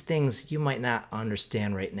 these things you might not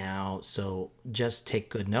understand right now, so just take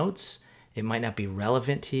good notes. It might not be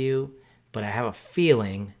relevant to you, but I have a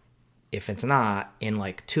feeling if it's not, in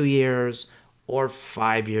like 2 years or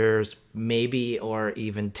 5 years, maybe, or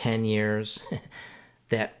even 10 years,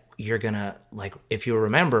 that you're gonna, like, if you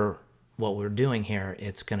remember what we're doing here,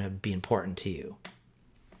 it's gonna be important to you.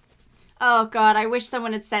 Oh, God, I wish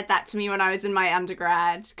someone had said that to me when I was in my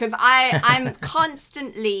undergrad, because I'm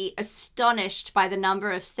constantly astonished by the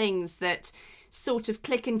number of things that sort of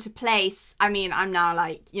click into place. I mean, I'm now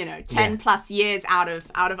like, 10 plus years out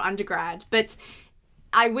of undergrad, but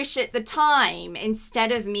I wish at the time,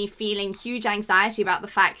 instead of me feeling huge anxiety about the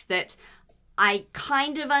fact that I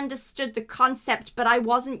kind of understood the concept, but I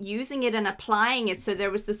wasn't using it and applying it. So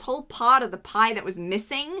there was this whole part of the pie that was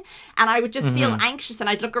missing. And I would just feel anxious, and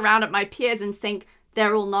I'd look around at my peers and think,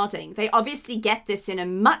 they're all nodding. They obviously get this in a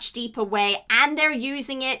much deeper way, and they're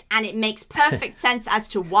using it, and it makes perfect sense as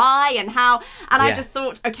to why and how. And I just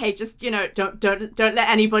thought, okay, just, don't let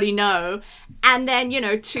anybody know. And then,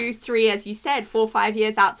 2, 3, as you said, 4, 5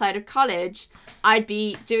 years outside of college, I'd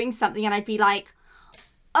be doing something and I'd be like,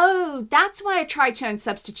 oh, that's why a tritone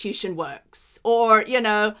substitution works. Or,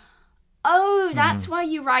 oh, that's why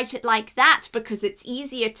you write it like that, because it's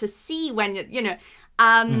easier to see when,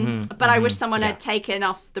 but I wish someone had taken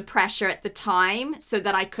off the pressure at the time, so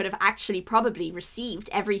that I could have actually probably received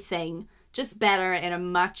everything just better in a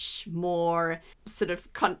much more sort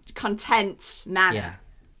of content manner. Yeah.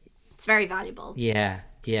 It's very valuable. Yeah.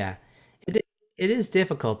 It is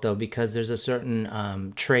difficult, though, because there's a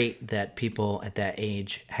certain trait that people at that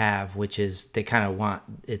age have, which is they kind of want,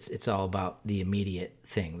 it's all about the immediate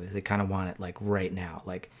thing. They kind of want it like right now.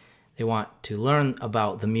 Like, they want to learn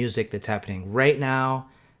about the music that's happening right now.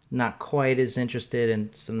 not quite as interested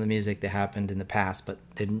in some of the music that happened in the past, but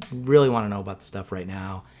they really want to know about the stuff right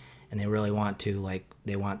now, and they really want to, like,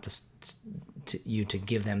 they want this you to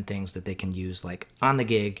give them things that they can use, like, on the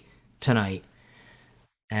gig tonight.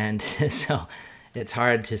 And so it's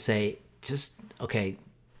hard to say, just, okay,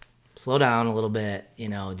 slow down a little bit,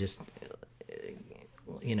 just,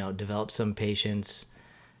 develop some patience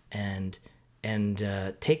and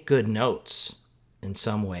take good notes in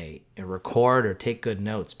some way, record or take good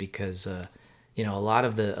notes, because a lot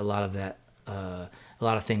of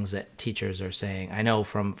things that teachers are saying, I know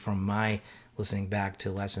from my listening back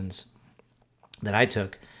to lessons that I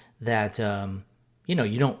took, that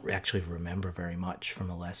you don't actually remember very much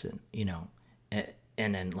from a lesson,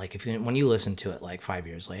 and then, like, when you listen to it like 5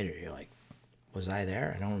 years later, you're like, was I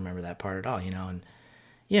there? I don't remember that part at all, and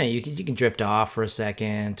you can drift off for a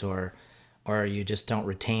second, or you just don't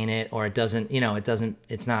retain it, or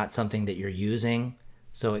it's not something that you're using,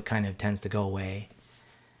 so it kind of tends to go away.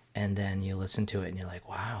 And then you listen to it and you're like,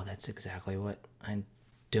 wow, that's exactly what I'm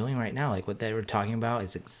doing right now. Like, what they were talking about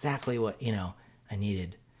is exactly what, I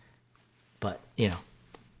needed. But,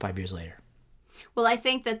 5 years later. Well, I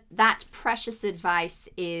think that precious advice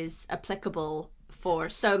is applicable for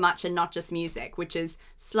so much, and not just music, which is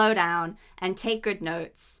slow down and take good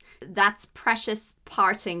notes. That's precious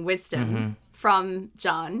parting wisdom from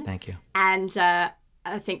John. Thank you. And I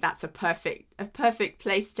think that's a perfect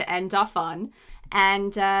place to end off on.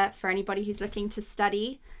 And for anybody who's looking to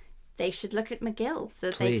study, they should look at McGill so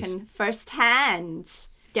that they can firsthand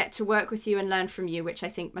get to work with you and learn from you, which I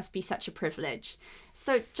think must be such a privilege.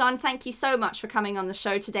 So, John, thank you so much for coming on the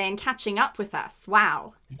show today and catching up with us.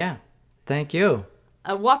 Wow. Yeah, thank you.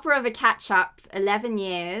 A whopper of a catch-up, 11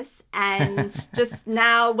 years, and just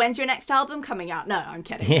now, when's your next album coming out? No, I'm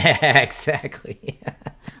kidding. Yeah, exactly.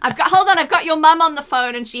 I've got your mum on the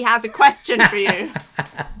phone and she has a question for you.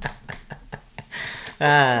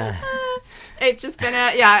 It's just been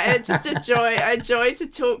a joy to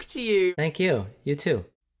talk to you. Thank you. You too.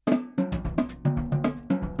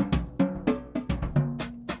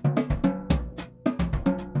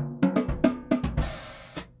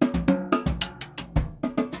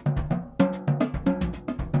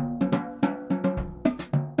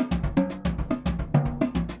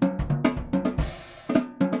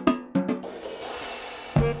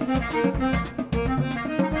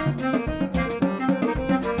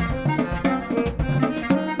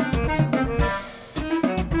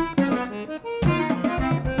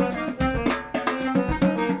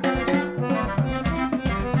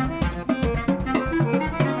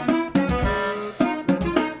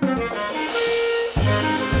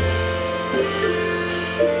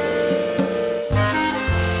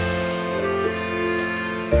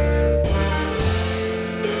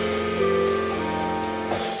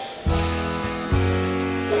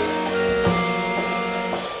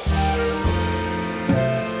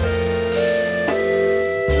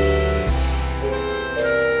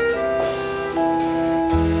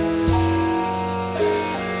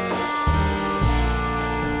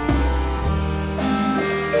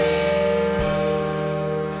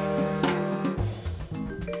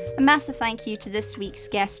 A massive thank you to this week's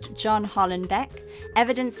guest, John Hollenbeck.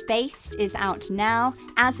 Evidence-Based is out now,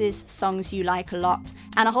 as is Songs You Like a Lot,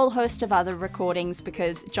 and a whole host of other recordings,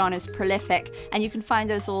 because John is prolific, and you can find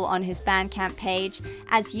those all on his Bandcamp page.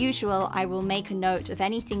 As usual, I will make a note of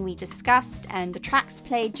anything we discussed and the tracks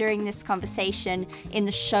played during this conversation in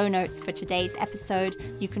the show notes for today's episode.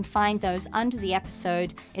 You can find those under the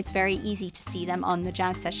episode. It's very easy to see them on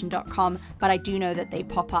thejazzsession.com, but I do know that they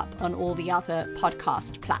pop up on all the other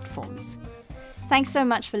podcast platforms. Thanks so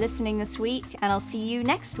much for listening this week, and I'll see you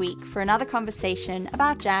next week for another conversation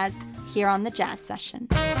about jazz here on The Jazz Session.